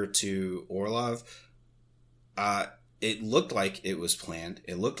over to Orlov. It looked like it was planned.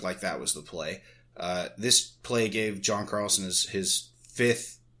 It looked like that was the play. This play gave John Carlson his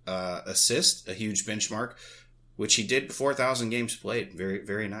 5th assist, a huge benchmark, which he did 4,000 games played. Very,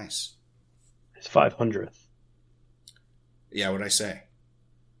 very nice. His 500th. Yeah, what'd I say?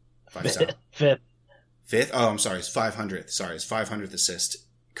 5th. 5th? Oh, I'm sorry. His 500th. Sorry, his 500th assist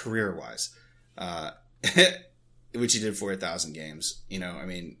career-wise, which he did 4,000 games.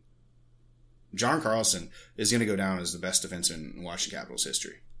 John Carlson is going to go down as the best defenseman in Washington Capitals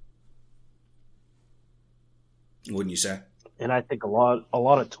history. Wouldn't you say? And I think a lot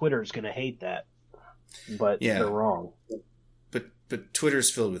of Twitter is going to hate that, but they're wrong. But Twitter's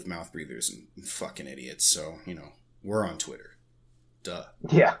filled with mouth breathers and fucking idiots, so we're on Twitter. Duh.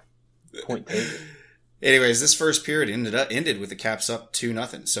 Yeah. Point taken. Anyways, this first period ended with the Caps up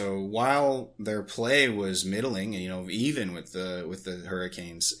 2-0. So while their play was middling, and even with the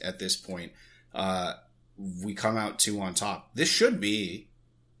Hurricanes at this point, we come out 2 on top. This should be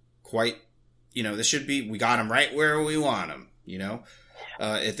quite. We got them right where we want them,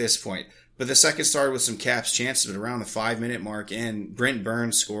 at this point. But the second started with some Caps chances, but around the 5-minute mark in, Brent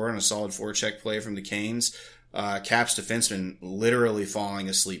Burns scored on a solid forecheck play from the Canes. Caps defenseman literally falling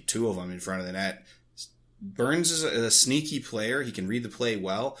asleep, 2 of them in front of the net. Burns is a sneaky player. He can read the play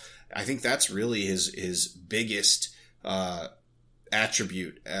well. I think that's really his biggest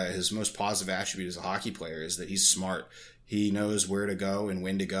attribute, his most positive attribute as a hockey player, is that he's smart. He knows where to go and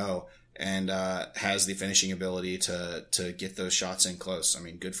when to go, and has the finishing ability to get those shots in close.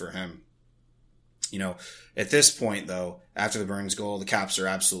 Good for him. At this point, though, after the Burns goal, the Caps are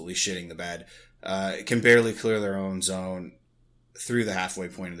absolutely shitting the bed. Can barely clear their own zone through the halfway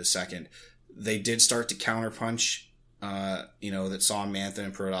point of the second. They did start to counterpunch, that saw Mantha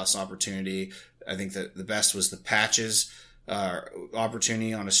and Protas opportunity. I think that the best was the Patches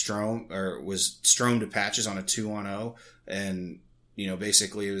opportunity on a Strome, or was Strome to Patches on a 2-on-0. And,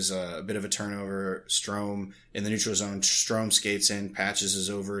 basically it was a bit of a turnover. Strome in the neutral zone. Strome skates in. Patches is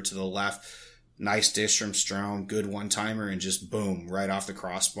over to the left. Nice dish from Strome. Good one-timer, and just boom, right off the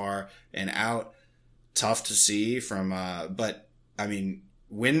crossbar and out. Tough to see from, but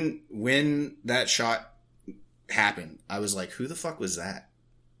when that shot happened, I was like, who the fuck was that?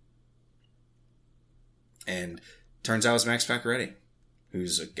 And turns out it was Max Pacioretty,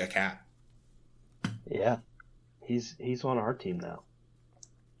 who's a Cap. Yeah. He's on our team now.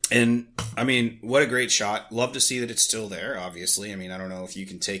 And, what a great shot. Love to see that it's still there, obviously. I don't know if you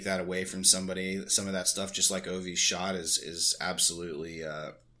can take that away from somebody. Some of that stuff, just like Ovi's shot, is absolutely,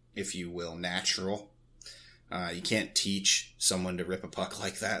 if you will, natural. You can't teach someone to rip a puck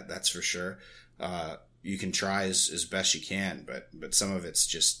like that, that's for sure. You can try as best you can, but some of it's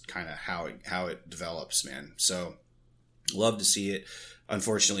just kind of how it develops, man. So, love to see it.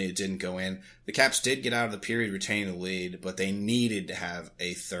 Unfortunately, it didn't go in. The Caps did get out of the period retaining the lead, but they needed to have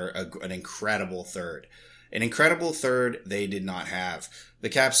an incredible third. An incredible third they did not have. The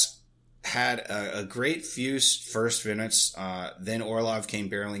Caps had a great few first minutes. Then Orlov came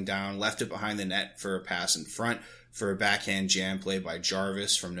barreling down, left it behind the net for a pass in front for a backhand jam play by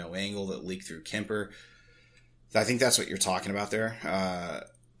Jarvis from no angle that leaked through Kemper. I think that's what you're talking about there,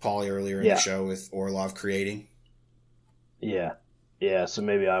 Paulie, earlier in the show with Orlov creating. Yeah, so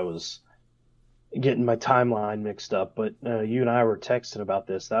maybe I was getting my timeline mixed up, but you and I were texting about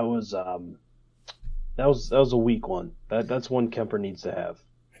this. That was a weak one. That's one Kemper needs to have.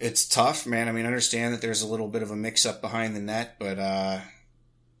 It's tough, man. I understand that there's a little bit of a mix-up behind the net, but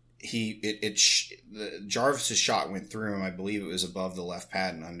Jarvis's shot went through him. I believe it was above the left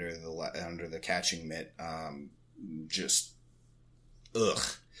pad and under the catching mitt. Just ugh.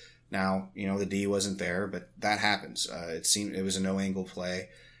 Now, the D wasn't there, but that happens. It was a no angle play.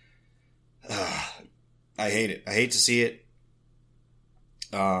 I hate it. I hate to see it.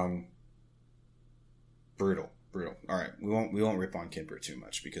 Brutal. All right, we won't rip on Kemper too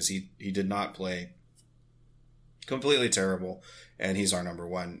much because he did not play completely terrible, and he's our number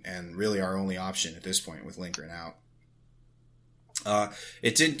one and really our only option at this point with Lindgren out.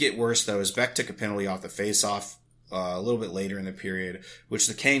 It did get worse though as Beck took a penalty off the faceoff a little bit later in the period, which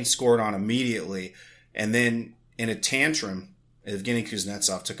the Canes scored on immediately, and then in a tantrum, Evgeny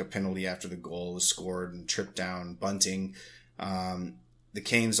Kuznetsov took a penalty after the goal was scored and tripped down Bunting. The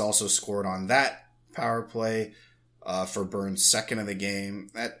Canes also scored on that power play for Burns' second of the game.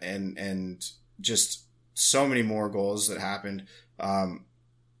 And just so many more goals that happened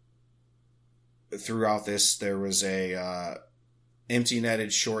throughout this. There was a empty-netted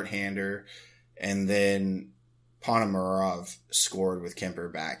shorthander, and then Ponomarov scored with Kemper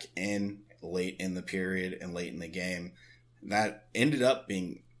back in late in the period and late in the game. That ended up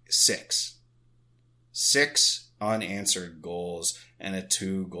being 6 unanswered goals and a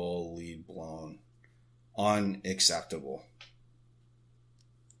 2-goal lead blown. Unacceptable.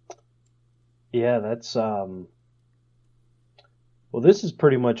 Yeah, that's well, this is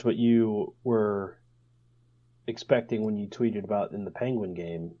pretty much what you were expecting when you tweeted about in the Penguin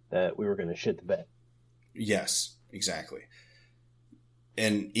game that we were going to shit the bed. Yes, exactly.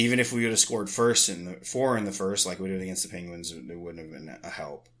 And even if we would have scored 4 in the first, like we did against the Penguins, it wouldn't have been a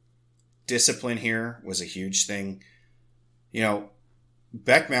help. Discipline here was a huge thing.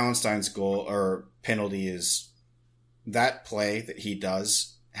 Beck Malenstein's goal or penalty is that play that he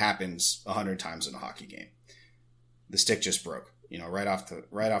does happens 100 times in a hockey game. The stick just broke. Right off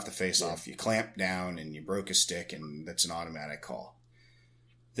the face off, you clamped down and you broke a stick, and that's an automatic call.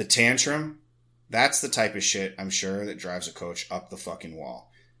 The tantrum, that's the type of shit I'm sure that drives a coach up the fucking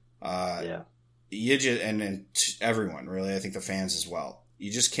wall. You just and everyone really, I think the fans as well.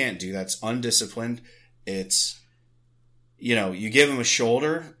 You just can't do that. It's undisciplined. It's you give him a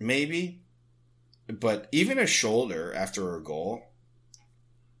shoulder maybe, but even a shoulder after a goal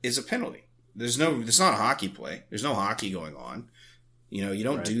is a penalty. It's not a hockey play. There's no hockey going on. You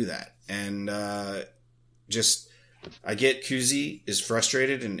don't do that. And I get Kuzi is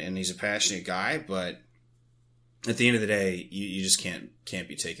frustrated and he's a passionate guy, but at the end of the day, you just can't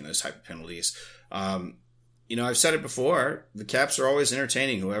be taking those type of penalties. I've said it before, the Caps are always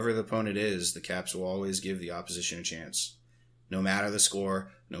entertaining. Whoever the opponent is, the Caps will always give the opposition a chance. No matter the score,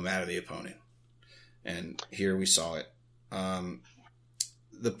 no matter the opponent. And here we saw it.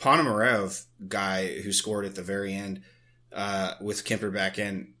 The Ponomarev guy who scored at the very end with Kemper back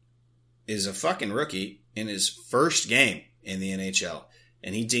in is a fucking rookie in his first game in the NHL.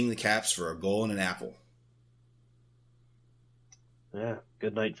 And he dinged the Caps for a goal and an apple. Yeah,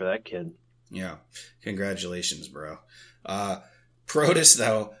 good night for that kid. Yeah, congratulations, bro. Protas,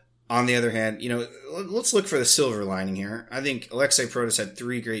 though, on the other hand, let's look for the silver lining here. I think Alexei Protas had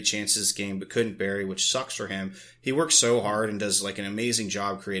 3 great chances this game, but couldn't bury, which sucks for him. He works so hard and does an amazing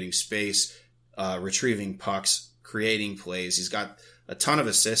job creating space, retrieving pucks, creating plays. He's got a ton of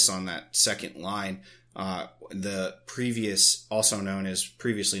assists on that second line. Previously known as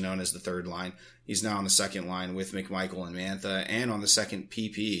the third line. He's now on the second line with McMichael and Mantha, and on the second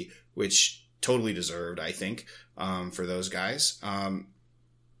PP, which totally deserved, I think, for those guys.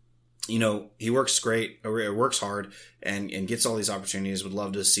 He works great, or works hard, and gets all these opportunities. Would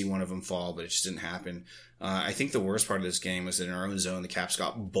love to see one of them fall, but it just didn't happen. I think the worst part of this game was that in our own zone, the Caps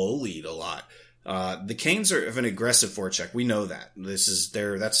got bullied a lot. The Canes have an aggressive forecheck. We know that.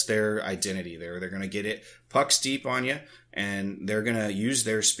 That's their identity. They're going to get it pucks deep on you, and they're going to use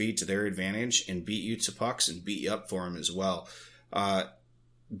their speed to their advantage and beat you to pucks and beat you up for them as well.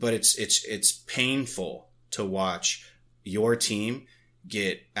 But it's painful to watch your team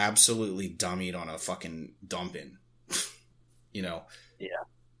get absolutely dummied on a fucking dump-in. Yeah.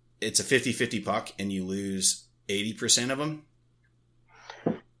 It's a 50-50 puck and you lose 80% of them.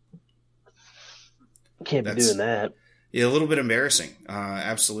 Can't be doing that. Yeah, a little bit embarrassing.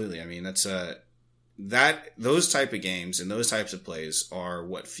 Absolutely. I mean, those type of games and those types of plays are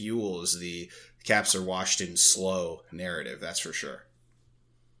what fuels the Caps are washed in slow narrative. That's for sure.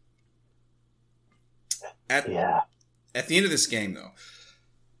 At the end of this game, though,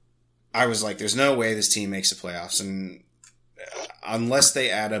 I was like, there's no way this team makes the playoffs, and unless they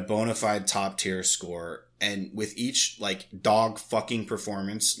add a bona fide top tier score, and with each dog fucking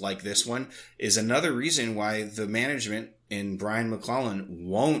performance like this one is another reason why the management in Brian McClellan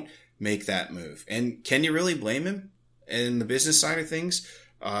won't make that move. And can you really blame him in the business side of things?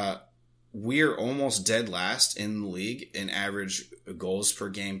 we're almost dead last in the league in average goals per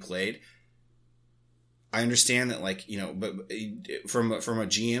game played. I understand that, like, but from a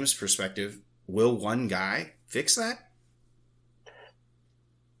GM's perspective, will one guy fix that?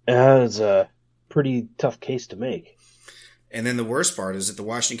 It's a pretty tough case to make. And then the worst part is that the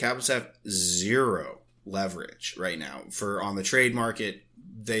Washington Capitals have zero leverage right now on the trade market.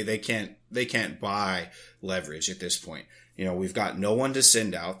 They can't buy leverage at this point. We've got no one to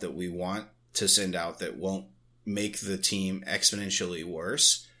send out that we want to send out that won't make the team exponentially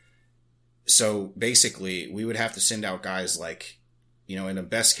worse. So basically, we would have to send out guys like, in a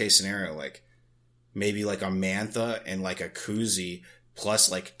best case scenario, like maybe like a Mantha and like a Kuzi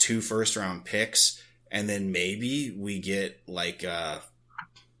plus like 2 first-round picks. And then maybe we get like a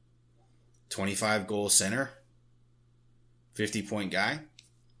 25-goal center, 50-point guy.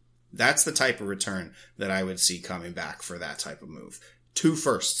 That's the type of return that I would see coming back for that type of move. 2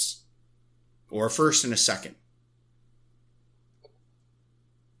 firsts. Or a first and a second.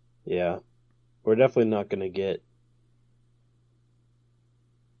 Yeah. We're definitely not going to get,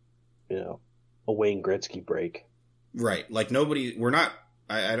 a Wayne Gretzky break. Right. Like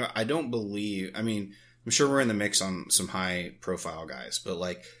I don't believe, I'm sure we're in the mix on some high profile guys, but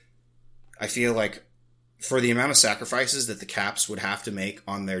like, I feel like for the amount of sacrifices that the Caps would have to make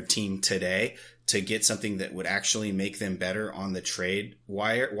on their team today to get something that would actually make them better on the trade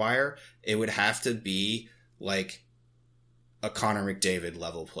wire, it would have to be like a Connor McDavid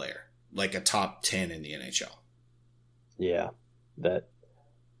level player, like a top 10 in the NHL. Yeah.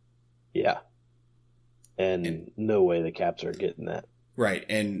 And no way the Caps are getting that. Right.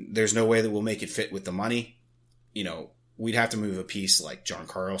 And there's no way that we'll make it fit with the money. We'd have to move a piece like John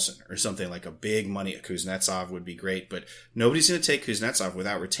Carlson or something like a big money. Kuznetsov would be great, but nobody's going to take Kuznetsov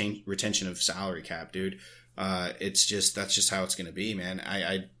without retention of salary cap, dude. That's just how it's going to be,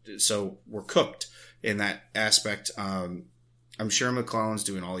 man. So we're cooked in that aspect. I'm sure McClellan's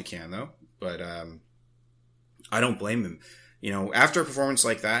doing all he can though, but, I don't blame him. After a performance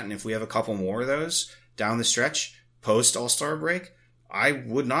like that, and if we have a couple more of those down the stretch post All-Star break, I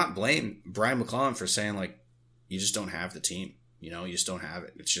would not blame Brian McClellan for saying like, you just don't have the team. You just don't have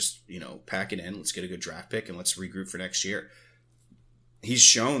it. It's just, pack it in. Let's get a good draft pick and let's regroup for next year. He's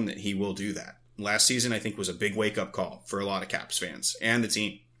shown that he will do that. Last season, I think, was a big wake-up call for a lot of Caps fans and the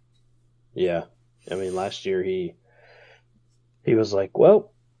team. Yeah. Last year he was like,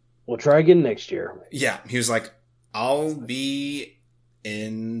 well, we'll try again next year. Yeah. He was like, I'll be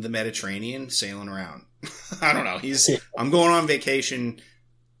in the Mediterranean sailing around. I don't know. I'm going on vacation.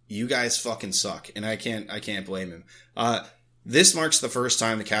 You guys fucking suck, and I can't blame him. This marks the first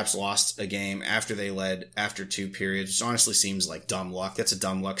time the Caps lost a game after they led after 2 periods, which honestly seems like dumb luck. That's a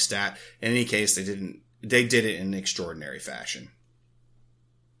dumb luck stat. In any case, they did it in an extraordinary fashion.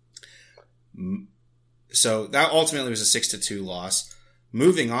 So that ultimately was a 6-2 loss.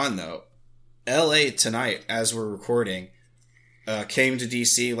 Moving on though, LA tonight, as we're recording, came to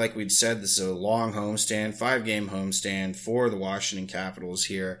DC, like we'd said. This is a long homestand, 5-game homestand for the Washington Capitals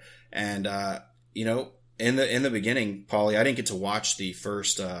here. And, in the beginning, Paulie, I didn't get to watch the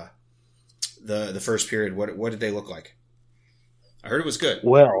first, the first period. What did they look like? I heard it was good.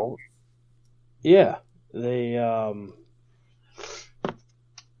 Well, yeah, they,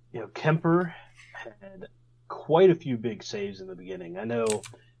 Kemper had quite a few big saves in the beginning. I know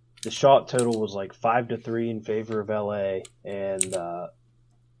the shot total was like 5-3 in favor of LA, and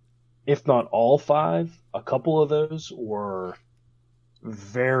if not all 5, a couple of those were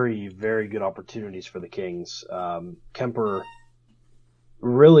very, very good opportunities for the Kings. Kemper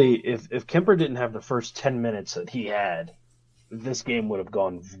really, if Kemper didn't have the first 10 minutes that he had, this game would have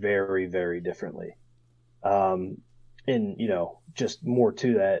gone very, very differently. And, just more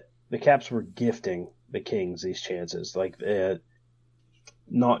to that, the Caps were gifting the Kings these chances. Like,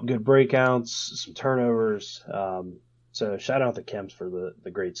 not good breakouts, some turnovers. So shout out to Kemps for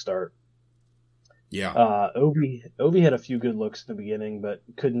the great start. Yeah. Ovi had a few good looks in the beginning, but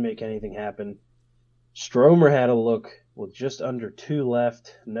couldn't make anything happen. Stromer had a look with just under 2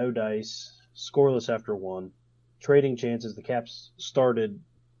 left, no dice, scoreless after 1. Trading chances, the Caps started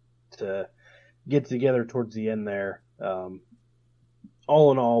to get together towards the end there.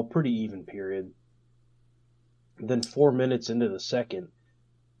 All in all, pretty even period. Then 4 minutes into the second,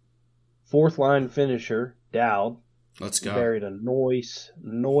 4th line finisher, Dowd, let's go, buried a nice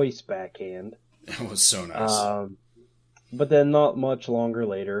backhand. It was so nice. But then not much longer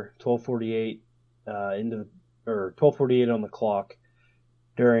later, 12:48 12:48 on the clock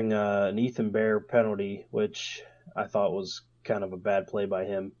during an Ethan Bear penalty, which I thought was kind of a bad play by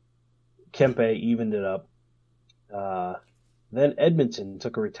him. Kempe evened it up. Then Edmonton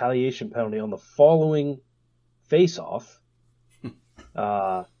took a retaliation penalty on the following face-off.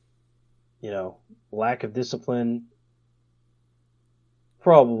 Lack of discipline,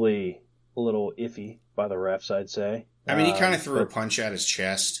 probably a little iffy by the refs, I'd say. I mean, he kind of threw a punch at his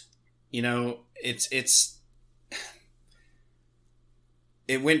chest. I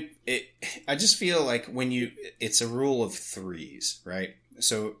just feel like it's a rule of threes, right?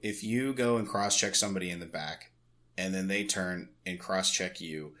 So if you go and cross-check somebody in the back, and then they turn and cross-check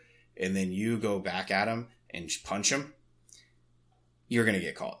you, and then you go back at them and punch them, you're going to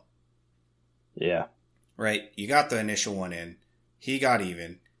get called. Yeah. Right? You got the initial one in, he got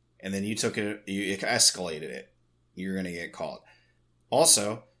even, and then you took it, you escalated it, you're going to get called.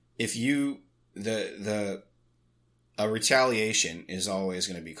 Also, if a retaliation is always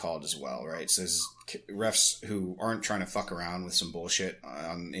going to be called as well, right? So refs who aren't trying to fuck around with some bullshit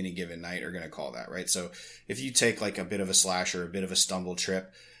on any given night are going to call that, right? So if you take like a bit of a slash or a bit of a stumble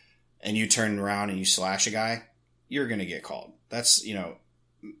trip and you turn around and you slash a guy, you're going to get called. That's,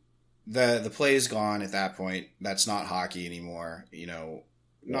 the play is gone at that point. That's not hockey anymore.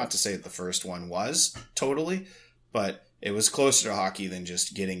 Not to say that the first one was totally, but it was closer to hockey than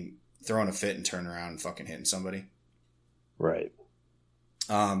just throwing a fit and turning around and fucking hitting somebody. Right.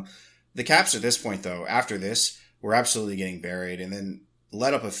 The Caps at this point, though, after this, were absolutely getting buried and then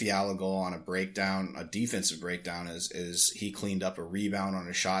let up a Fiala goal on a defensive breakdown as he cleaned up a rebound on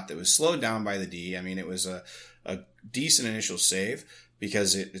a shot that was slowed down by the D. I mean, it was a decent initial save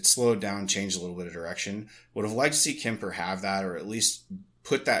because it slowed down, changed a little bit of direction. Would have liked to see Kemper have that or at least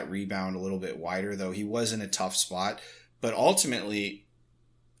put that rebound a little bit wider, though he was in a tough spot. But ultimately,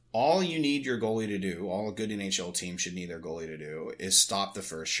 all you need your goalie to do, all a good NHL team should need their goalie to do, is stop the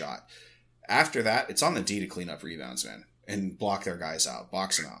first shot. After that, it's on the D to clean up rebounds, man, and block their guys out,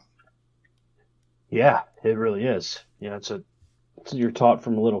 box them out. Yeah, it really is. It's you're taught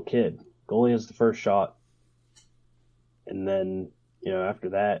from a little kid. Goalie has the first shot, and then after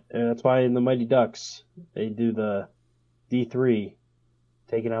that, that's why in the Mighty Ducks they do the D3,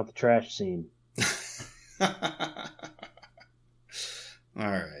 taking out the trash scene. All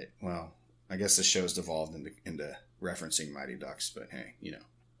right. Well, I guess the show's devolved into referencing Mighty Ducks, but hey,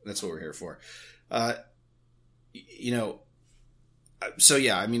 that's what we're here for. So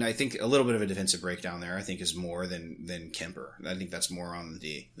yeah, I mean, I think a little bit of a defensive breakdown there, I think, is more than Kemper. I think that's more on the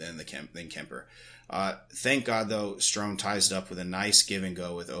D than Kemper. Thank God, though, Strome ties it up with a nice give and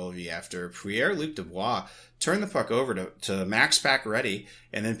go with Ovi after Pierre-Luc Dubois turned the puck over to Max Pacioretty,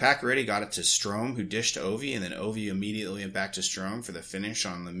 and then Pacioretty got it to Strome, who dished to Ovi, and then Ovi immediately went back to Strome for the finish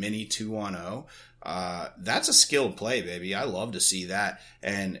on the mini 2-1-0. That's a skilled play, baby. I love to see that.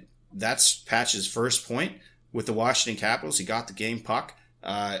 And that's Patch's first point with the Washington Capitals. He got the game puck.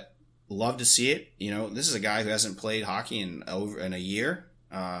 Love to see it. This is a guy who hasn't played hockey in a year,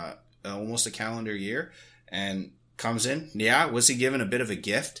 almost a calendar year, and comes in. Yeah, was he given a bit of a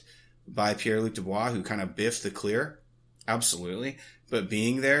gift by Pierre-Luc Dubois, who kind of biffed the clear? Absolutely. But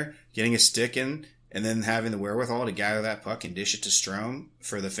being there, getting a stick in, and then having the wherewithal to gather that puck and dish it to Strome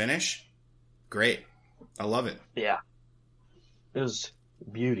for the finish, great. I love it. Yeah. It was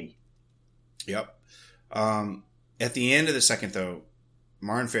beauty. Yep. At the end of the second, though,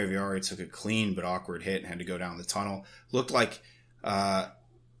 Martin Faviari took a clean but awkward hit and had to go down the tunnel. Looked like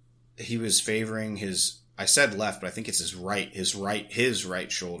he was favoring I said left, but I think it's his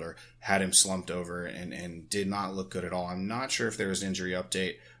right shoulder had him slumped over and did not look good at all. I'm not sure if there was an injury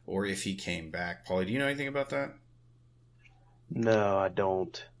update or if he came back. Paulie, do you know anything about that? No, I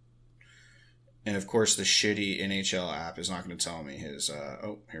don't. And of course, the shitty NHL app is not going to tell me his.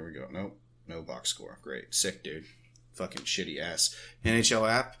 Here we go. Nope, no box score. Great, sick dude. Fucking shitty ass NHL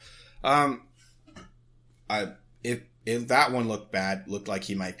app. If that one looked bad, looked like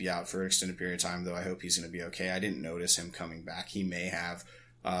he might be out for an extended period of time, though I hope he's going to be okay. I didn't notice him coming back. He may have.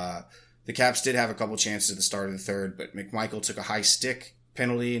 The Caps did have a couple chances at the start of the third, but McMichael took a high stick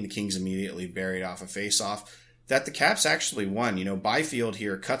penalty, and the Kings immediately buried off a face-off that the Caps actually won. Byfield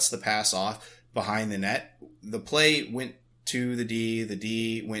here cuts the pass off behind the net. The play went to the D. The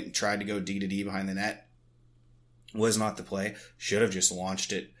D went and tried to go D to D behind the net. Was not the play. Should have just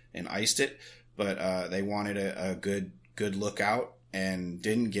launched it and iced it. But they wanted a good look out and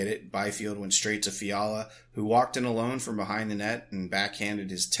didn't get it. Byfield went straight to Fiala, who walked in alone from behind the net and backhanded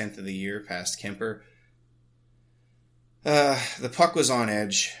his 10th of the year past Kemper. The puck was on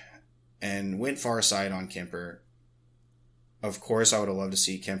edge and went far side on Kemper. Of course, I would have loved to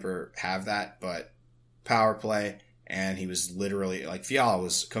see Kemper have that, but power play, and he was literally, Fiala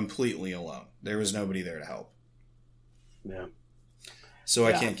was completely alone. There was nobody there to help. Yeah. So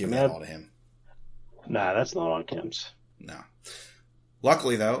I can't give that all to him. Nah, that's not on Kim's. No.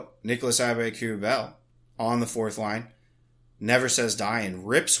 Luckily, though, Nicolas Aube-Kubel on the fourth line never says die and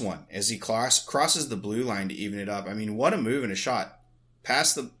rips one as he crosses the blue line to even it up. I mean, what a move and a shot.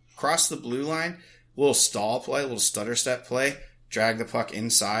 Cross the blue line, little stall play, little stutter step play, drag the puck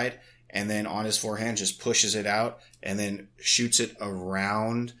inside, and then on his forehand just pushes it out and then shoots it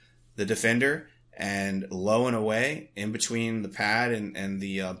around the defender and low and away in between the pad and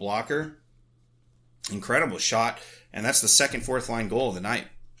the blocker. Incredible shot. And that's the second fourth line goal of the night.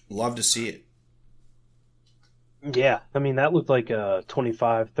 Love to see it. Yeah, I mean, that looked like a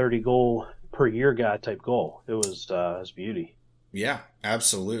 25, 30 goal per year guy type goal. It was beauty. Yeah,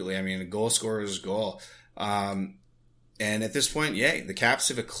 absolutely. I mean, a goal scorer's goal. And at this point, the Caps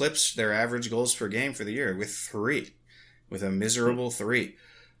have eclipsed their average goals per game for the year with a miserable 3.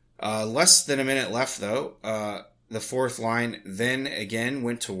 Less than a minute left, though. The fourth line then again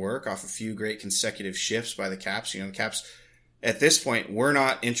went to work off a few great consecutive shifts by the Caps. The Caps, at this point, were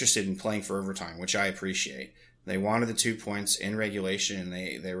not interested in playing for overtime, which I appreciate. They wanted the 2 points in regulation,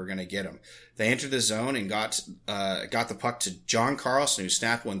 and they were going to get them. They entered the zone and got the puck to John Carlson, who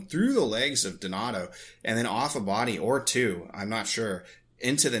snapped one through the legs of Donato, and then off a body or two, I'm not sure,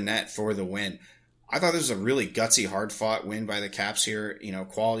 into the net for the win. I thought this was a really gutsy, hard-fought win by the Caps here.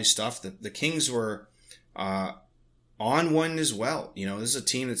 Quality stuff. The Kings were on one as well. This is a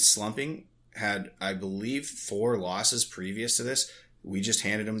team that's slumping. Had, I believe, 4 losses previous to this. We just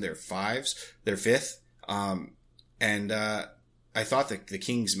handed them their fifth. And I thought that the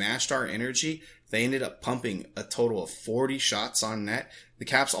Kings matched our energy. They ended up pumping a total of 40 shots on net. The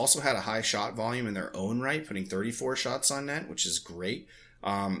Caps also had a high shot volume in their own right, putting 34 shots on net, which is great.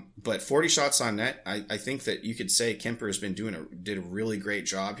 But 40 shots on net, I think that you could say Kemper has been did a really great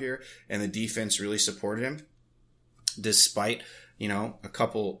job here, and the defense really supported him, despite, a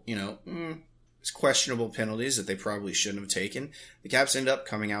couple, questionable penalties that they probably shouldn't have taken. The Caps end up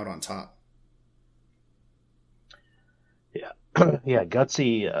coming out on top. Yeah, yeah,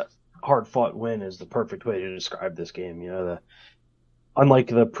 gutsy, hard-fought win is the perfect way to describe this game. Unlike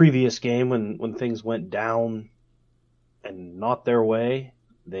the previous game when things went down and not their way,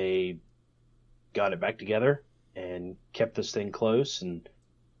 they got it back together and kept this thing close and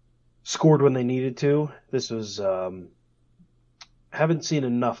scored when they needed to. This was haven't seen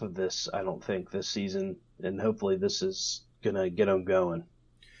enough of this, I don't think, this season, and hopefully this is gonna get them going.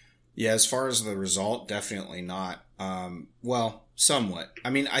 Yeah, as far as the result, definitely not. Well, somewhat.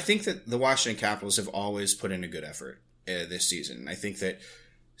 I mean, I think that the Washington Capitals have always put in a good effort this season. I think that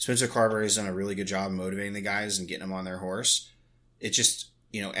Spencer Carberry has done a really good job motivating the guys and getting them on their horse. It just,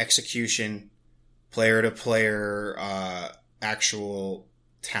 execution, player-to-player, actual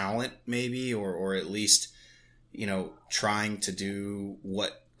talent maybe, or at least, trying to do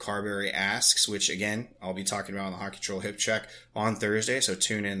what Carberry asks, which again, I'll be talking about on the Hockey Troll Hip Check on Thursday. So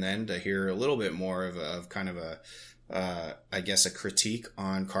tune in then to hear a little bit more of kind of a critique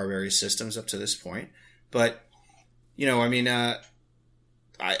on Carberry's systems up to this point. But,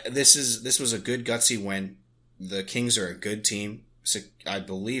 this was a good gutsy win. The Kings are a good team. I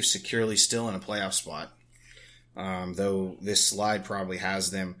believe securely still in a playoff spot. Though this slide probably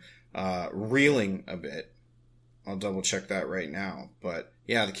has them, reeling a bit. I'll double check that right now. But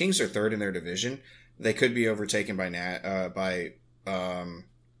yeah, the Kings are third in their division. They could be overtaken by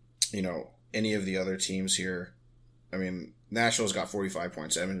any of the other teams here. I mean, Nashville's got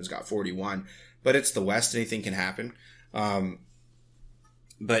 45.7, has got 41, but it's the West. Anything can happen.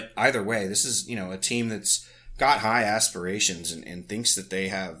 But either way, this is, a team that's got high aspirations and thinks that they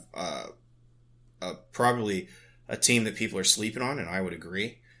have, probably a team that people are sleeping on. And I would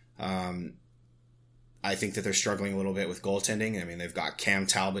agree. I think that they're struggling a little bit with goaltending. I mean, they've got Cam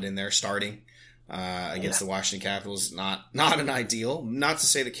Talbot in there starting against the Washington Capitals. Not an ideal. Not to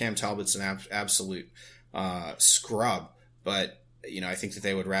say that Cam Talbot's an absolute scrub, but I think that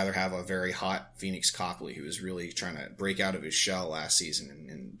they would rather have a very hot Phoenix Copley who was really trying to break out of his shell last season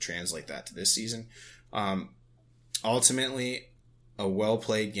and translate that to this season. Ultimately, a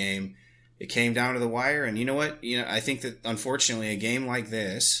well-played game. It came down to the wire, and you know what? I think that unfortunately a game like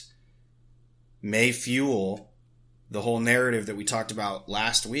this may fuel the whole narrative that we talked about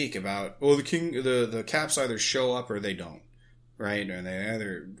last week about, the Caps either show up or they don't, right? And they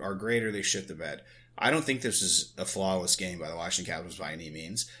either are great or they shit the bed. I don't think this is a flawless game by the Washington Capitals by any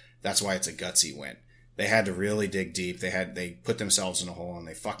means. That's why it's a gutsy win. They had to really dig deep. They put themselves in a hole and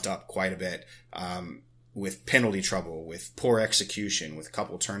they fucked up quite a bit, with penalty trouble, with poor execution, with a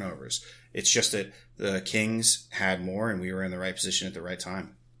couple turnovers. It's just that the Kings had more and we were in the right position at the right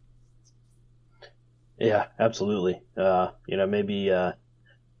time. Yeah, absolutely. Maybe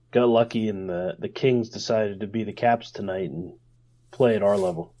got lucky and the Kings decided to be the Caps tonight and play at our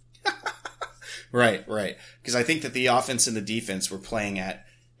level. Right. Because I think that the offense and the defense were playing at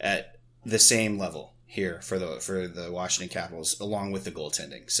the same level here for the Washington Capitals, along with the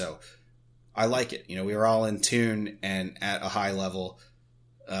goaltending. So I like it. We were all in tune and at a high level.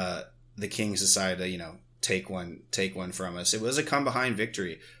 The Kings decided to, take one from us. It was a come behind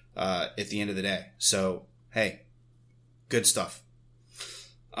victory at the end of the day. So hey, good stuff.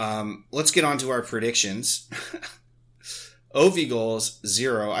 Let's get on to our predictions. Ovi goals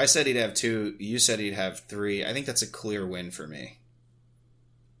 0. I said he'd have 2. You said he'd have 3. I think that's a clear win for me.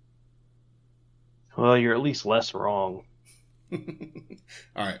 Well, you're at least less wrong. All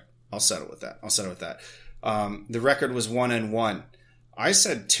right. I'll settle with that. The record was 1-1. I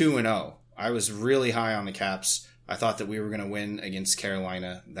said 2-0. I was really high on the Caps. I thought that we were going to win against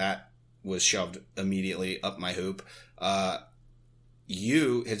Carolina. That was shoved immediately up my hoop.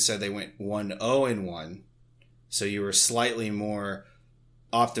 You had said they went 1-0-1. So you were slightly more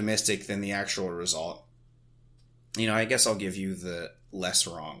optimistic than the actual result. I guess I'll give you the less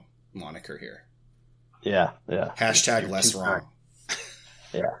wrong moniker here. Yeah. Hashtag less wrong.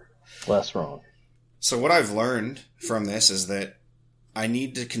 Yeah, less wrong. So what I've learned from this is that I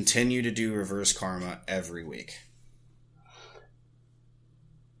need to continue to do reverse karma every week.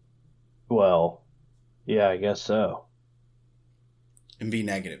 Well, yeah, I guess so. And be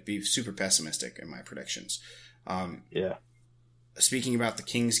negative. Be super pessimistic in my predictions. Yeah. Speaking about the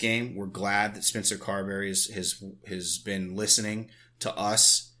Kings game, we're glad that Spencer Carberry has been listening to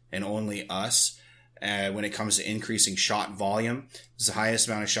us and only us when it comes to increasing shot volume. It's the highest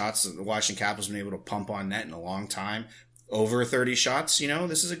amount of shots that the Washington Capitals have been able to pump on net in a long time. Over 30 shots,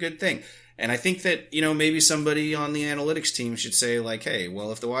 this is a good thing. And I think that, maybe somebody on the analytics team should say like, hey,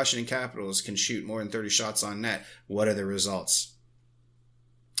 well, if the Washington Capitals can shoot more than 30 shots on net, what are the results?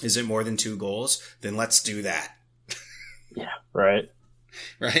 Is it more than 2 goals? Then let's do that. Yeah, right.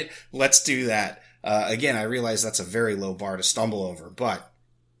 Right? Let's do that. Again, I realize that's a very low bar to stumble over, but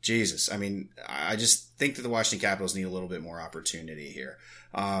Jesus, I just think that the Washington Capitals need a little bit more opportunity here.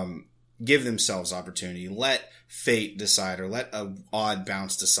 Give themselves opportunity. Let fate decide, or let a odd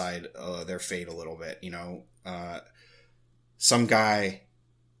bounce decide their fate a little bit. Some guy,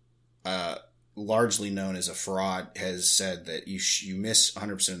 largely known as a fraud, has said that you miss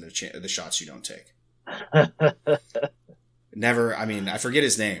 100% of the shots you don't take. Never. I forget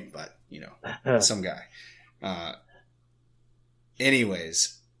his name, but some guy.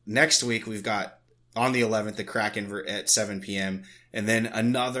 Anyways, next week we've got on the 11th the Kraken at 7 p.m. and then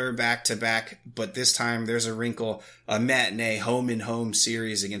another back-to-back, but this time there's a wrinkle, a matinee home-and-home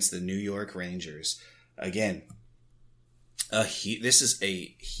series against the New York Rangers. Again, this is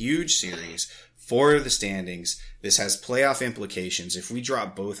a huge series for the standings. This has playoff implications. If we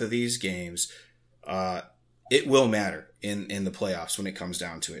drop both of these games, it will matter in the playoffs when it comes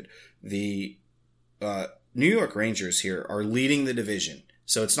down to it. The New York Rangers here are leading the division.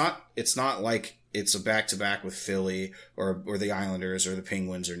 So it's not like it's a back-to-back with Philly or the Islanders or the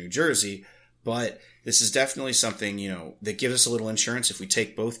Penguins or New Jersey, but this is definitely something, that gives us a little insurance. If we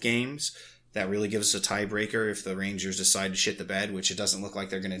take both games, that really gives us a tiebreaker if the Rangers decide to shit the bed, which it doesn't look like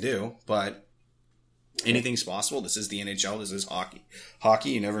they're going to do, but anything's possible. This is the NHL. This is hockey.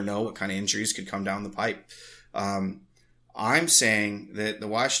 You never know what kind of injuries could come down the pipe. I'm saying that the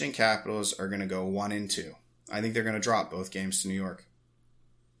Washington Capitals are going to go 1-2. I think they're going to drop both games to New York.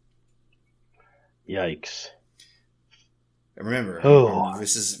 Yikes. Remember,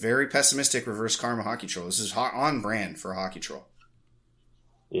 this is very pessimistic reverse karma hockey troll. This is on brand for hockey troll.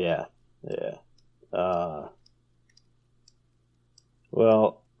 Yeah.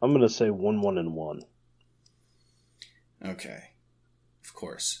 Well, I'm going to say 1-1-1. Okay. Of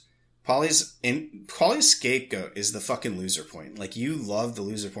course. Polly's scapegoat is the fucking loser point. Like, you love the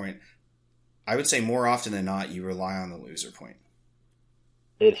loser point. I would say more often than not, you rely on the loser point.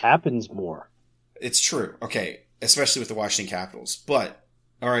 It happens more. It's true. Okay. Especially with the Washington Capitals. But,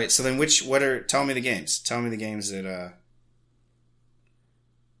 alright, so then tell me the games. Tell me the games that,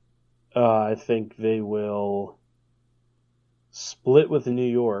 I think they will split with New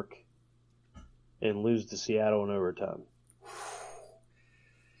York and lose to Seattle in overtime.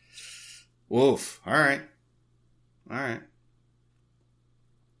 Woof. Alright.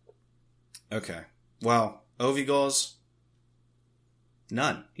 Okay. Well, Ovi goals,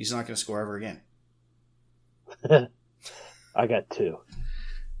 none. He's not going to score ever again. I got 2.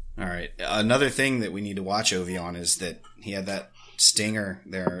 All right. Another thing that we need to watch Ovi on is that he had that stinger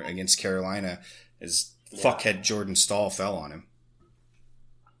there against Carolina. His fuckhead Jordan Stahl fell on him.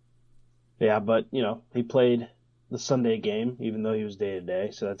 Yeah, but, he played the Sunday game, even though he was day to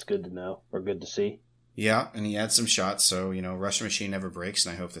day. So that's good to know, or good to see. Yeah, and he had some shots. So, Russian machine never breaks,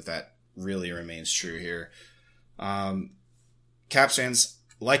 and I hope that really remains true here. Caps fans,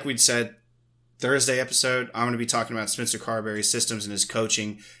 like we'd said, Thursday episode, I'm going to be talking about Spencer Carberry's systems and his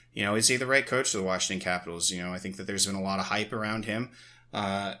coaching. Is he the right coach for the Washington Capitals? I think that there's been a lot of hype around him.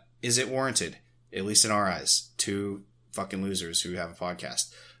 Is it warranted? At least in our eyes. Two fucking losers who have a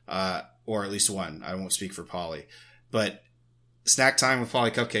podcast. Or at least one. I won't speak for Polly. But snack time with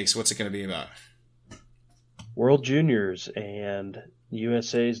Polly Cupcakes, what's it going to be about? World Juniors and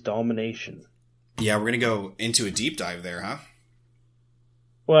USA's domination. Yeah, we're going to go into a deep dive there, huh?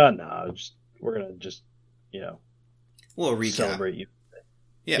 Well, no, we're going to just, a little recap. Celebrate you.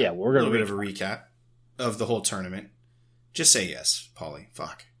 Yeah, we're going to a little bit of a recap of the whole tournament. Just say yes, Polly.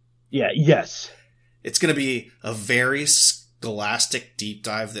 Fuck. Yeah, yes. It's going to be a very scholastic deep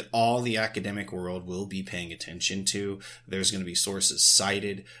dive that all the academic world will be paying attention to. There's going to be sources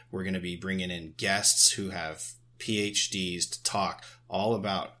cited. We're going to be bringing in guests who have PhDs to talk all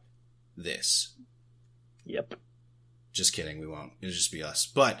about this. Yep. Just kidding. We won't. It'll just be us.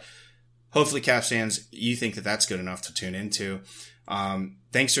 But hopefully, Caps fans, you think that that's good enough to tune into.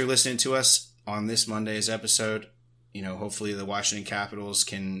 Thanks for listening to us on this Monday's episode. Hopefully the Washington Capitals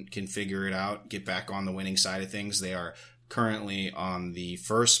can figure it out, get back on the winning side of things. They are currently on the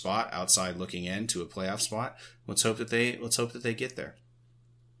first spot outside looking in to a playoff spot. Let's hope that they get there.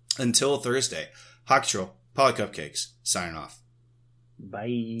 Until Thursday, Hockey Troll, Polly Cupcakes, signing off.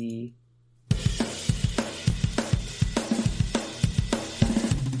 Bye.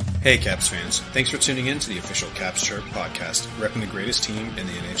 Hey Caps fans, thanks for tuning in to the official Caps Chirp podcast, repping the greatest team in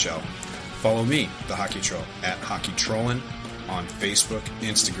the NHL. Follow me, the Hockey Troll, at Hockey Trollin' on Facebook,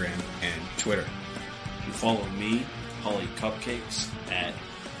 Instagram, and Twitter. You follow me, Polly Cupcakes, at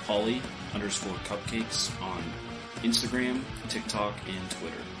Polly_Cupcakes on Instagram, TikTok, and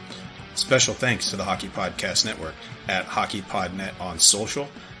Twitter. Special thanks to the Hockey Podcast Network at HockeyPodNet on social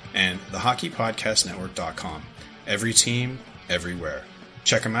and thehockeypodcastnetwork.com. Every team, everywhere.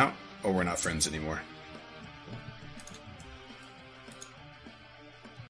 Check them out, or we're not friends anymore.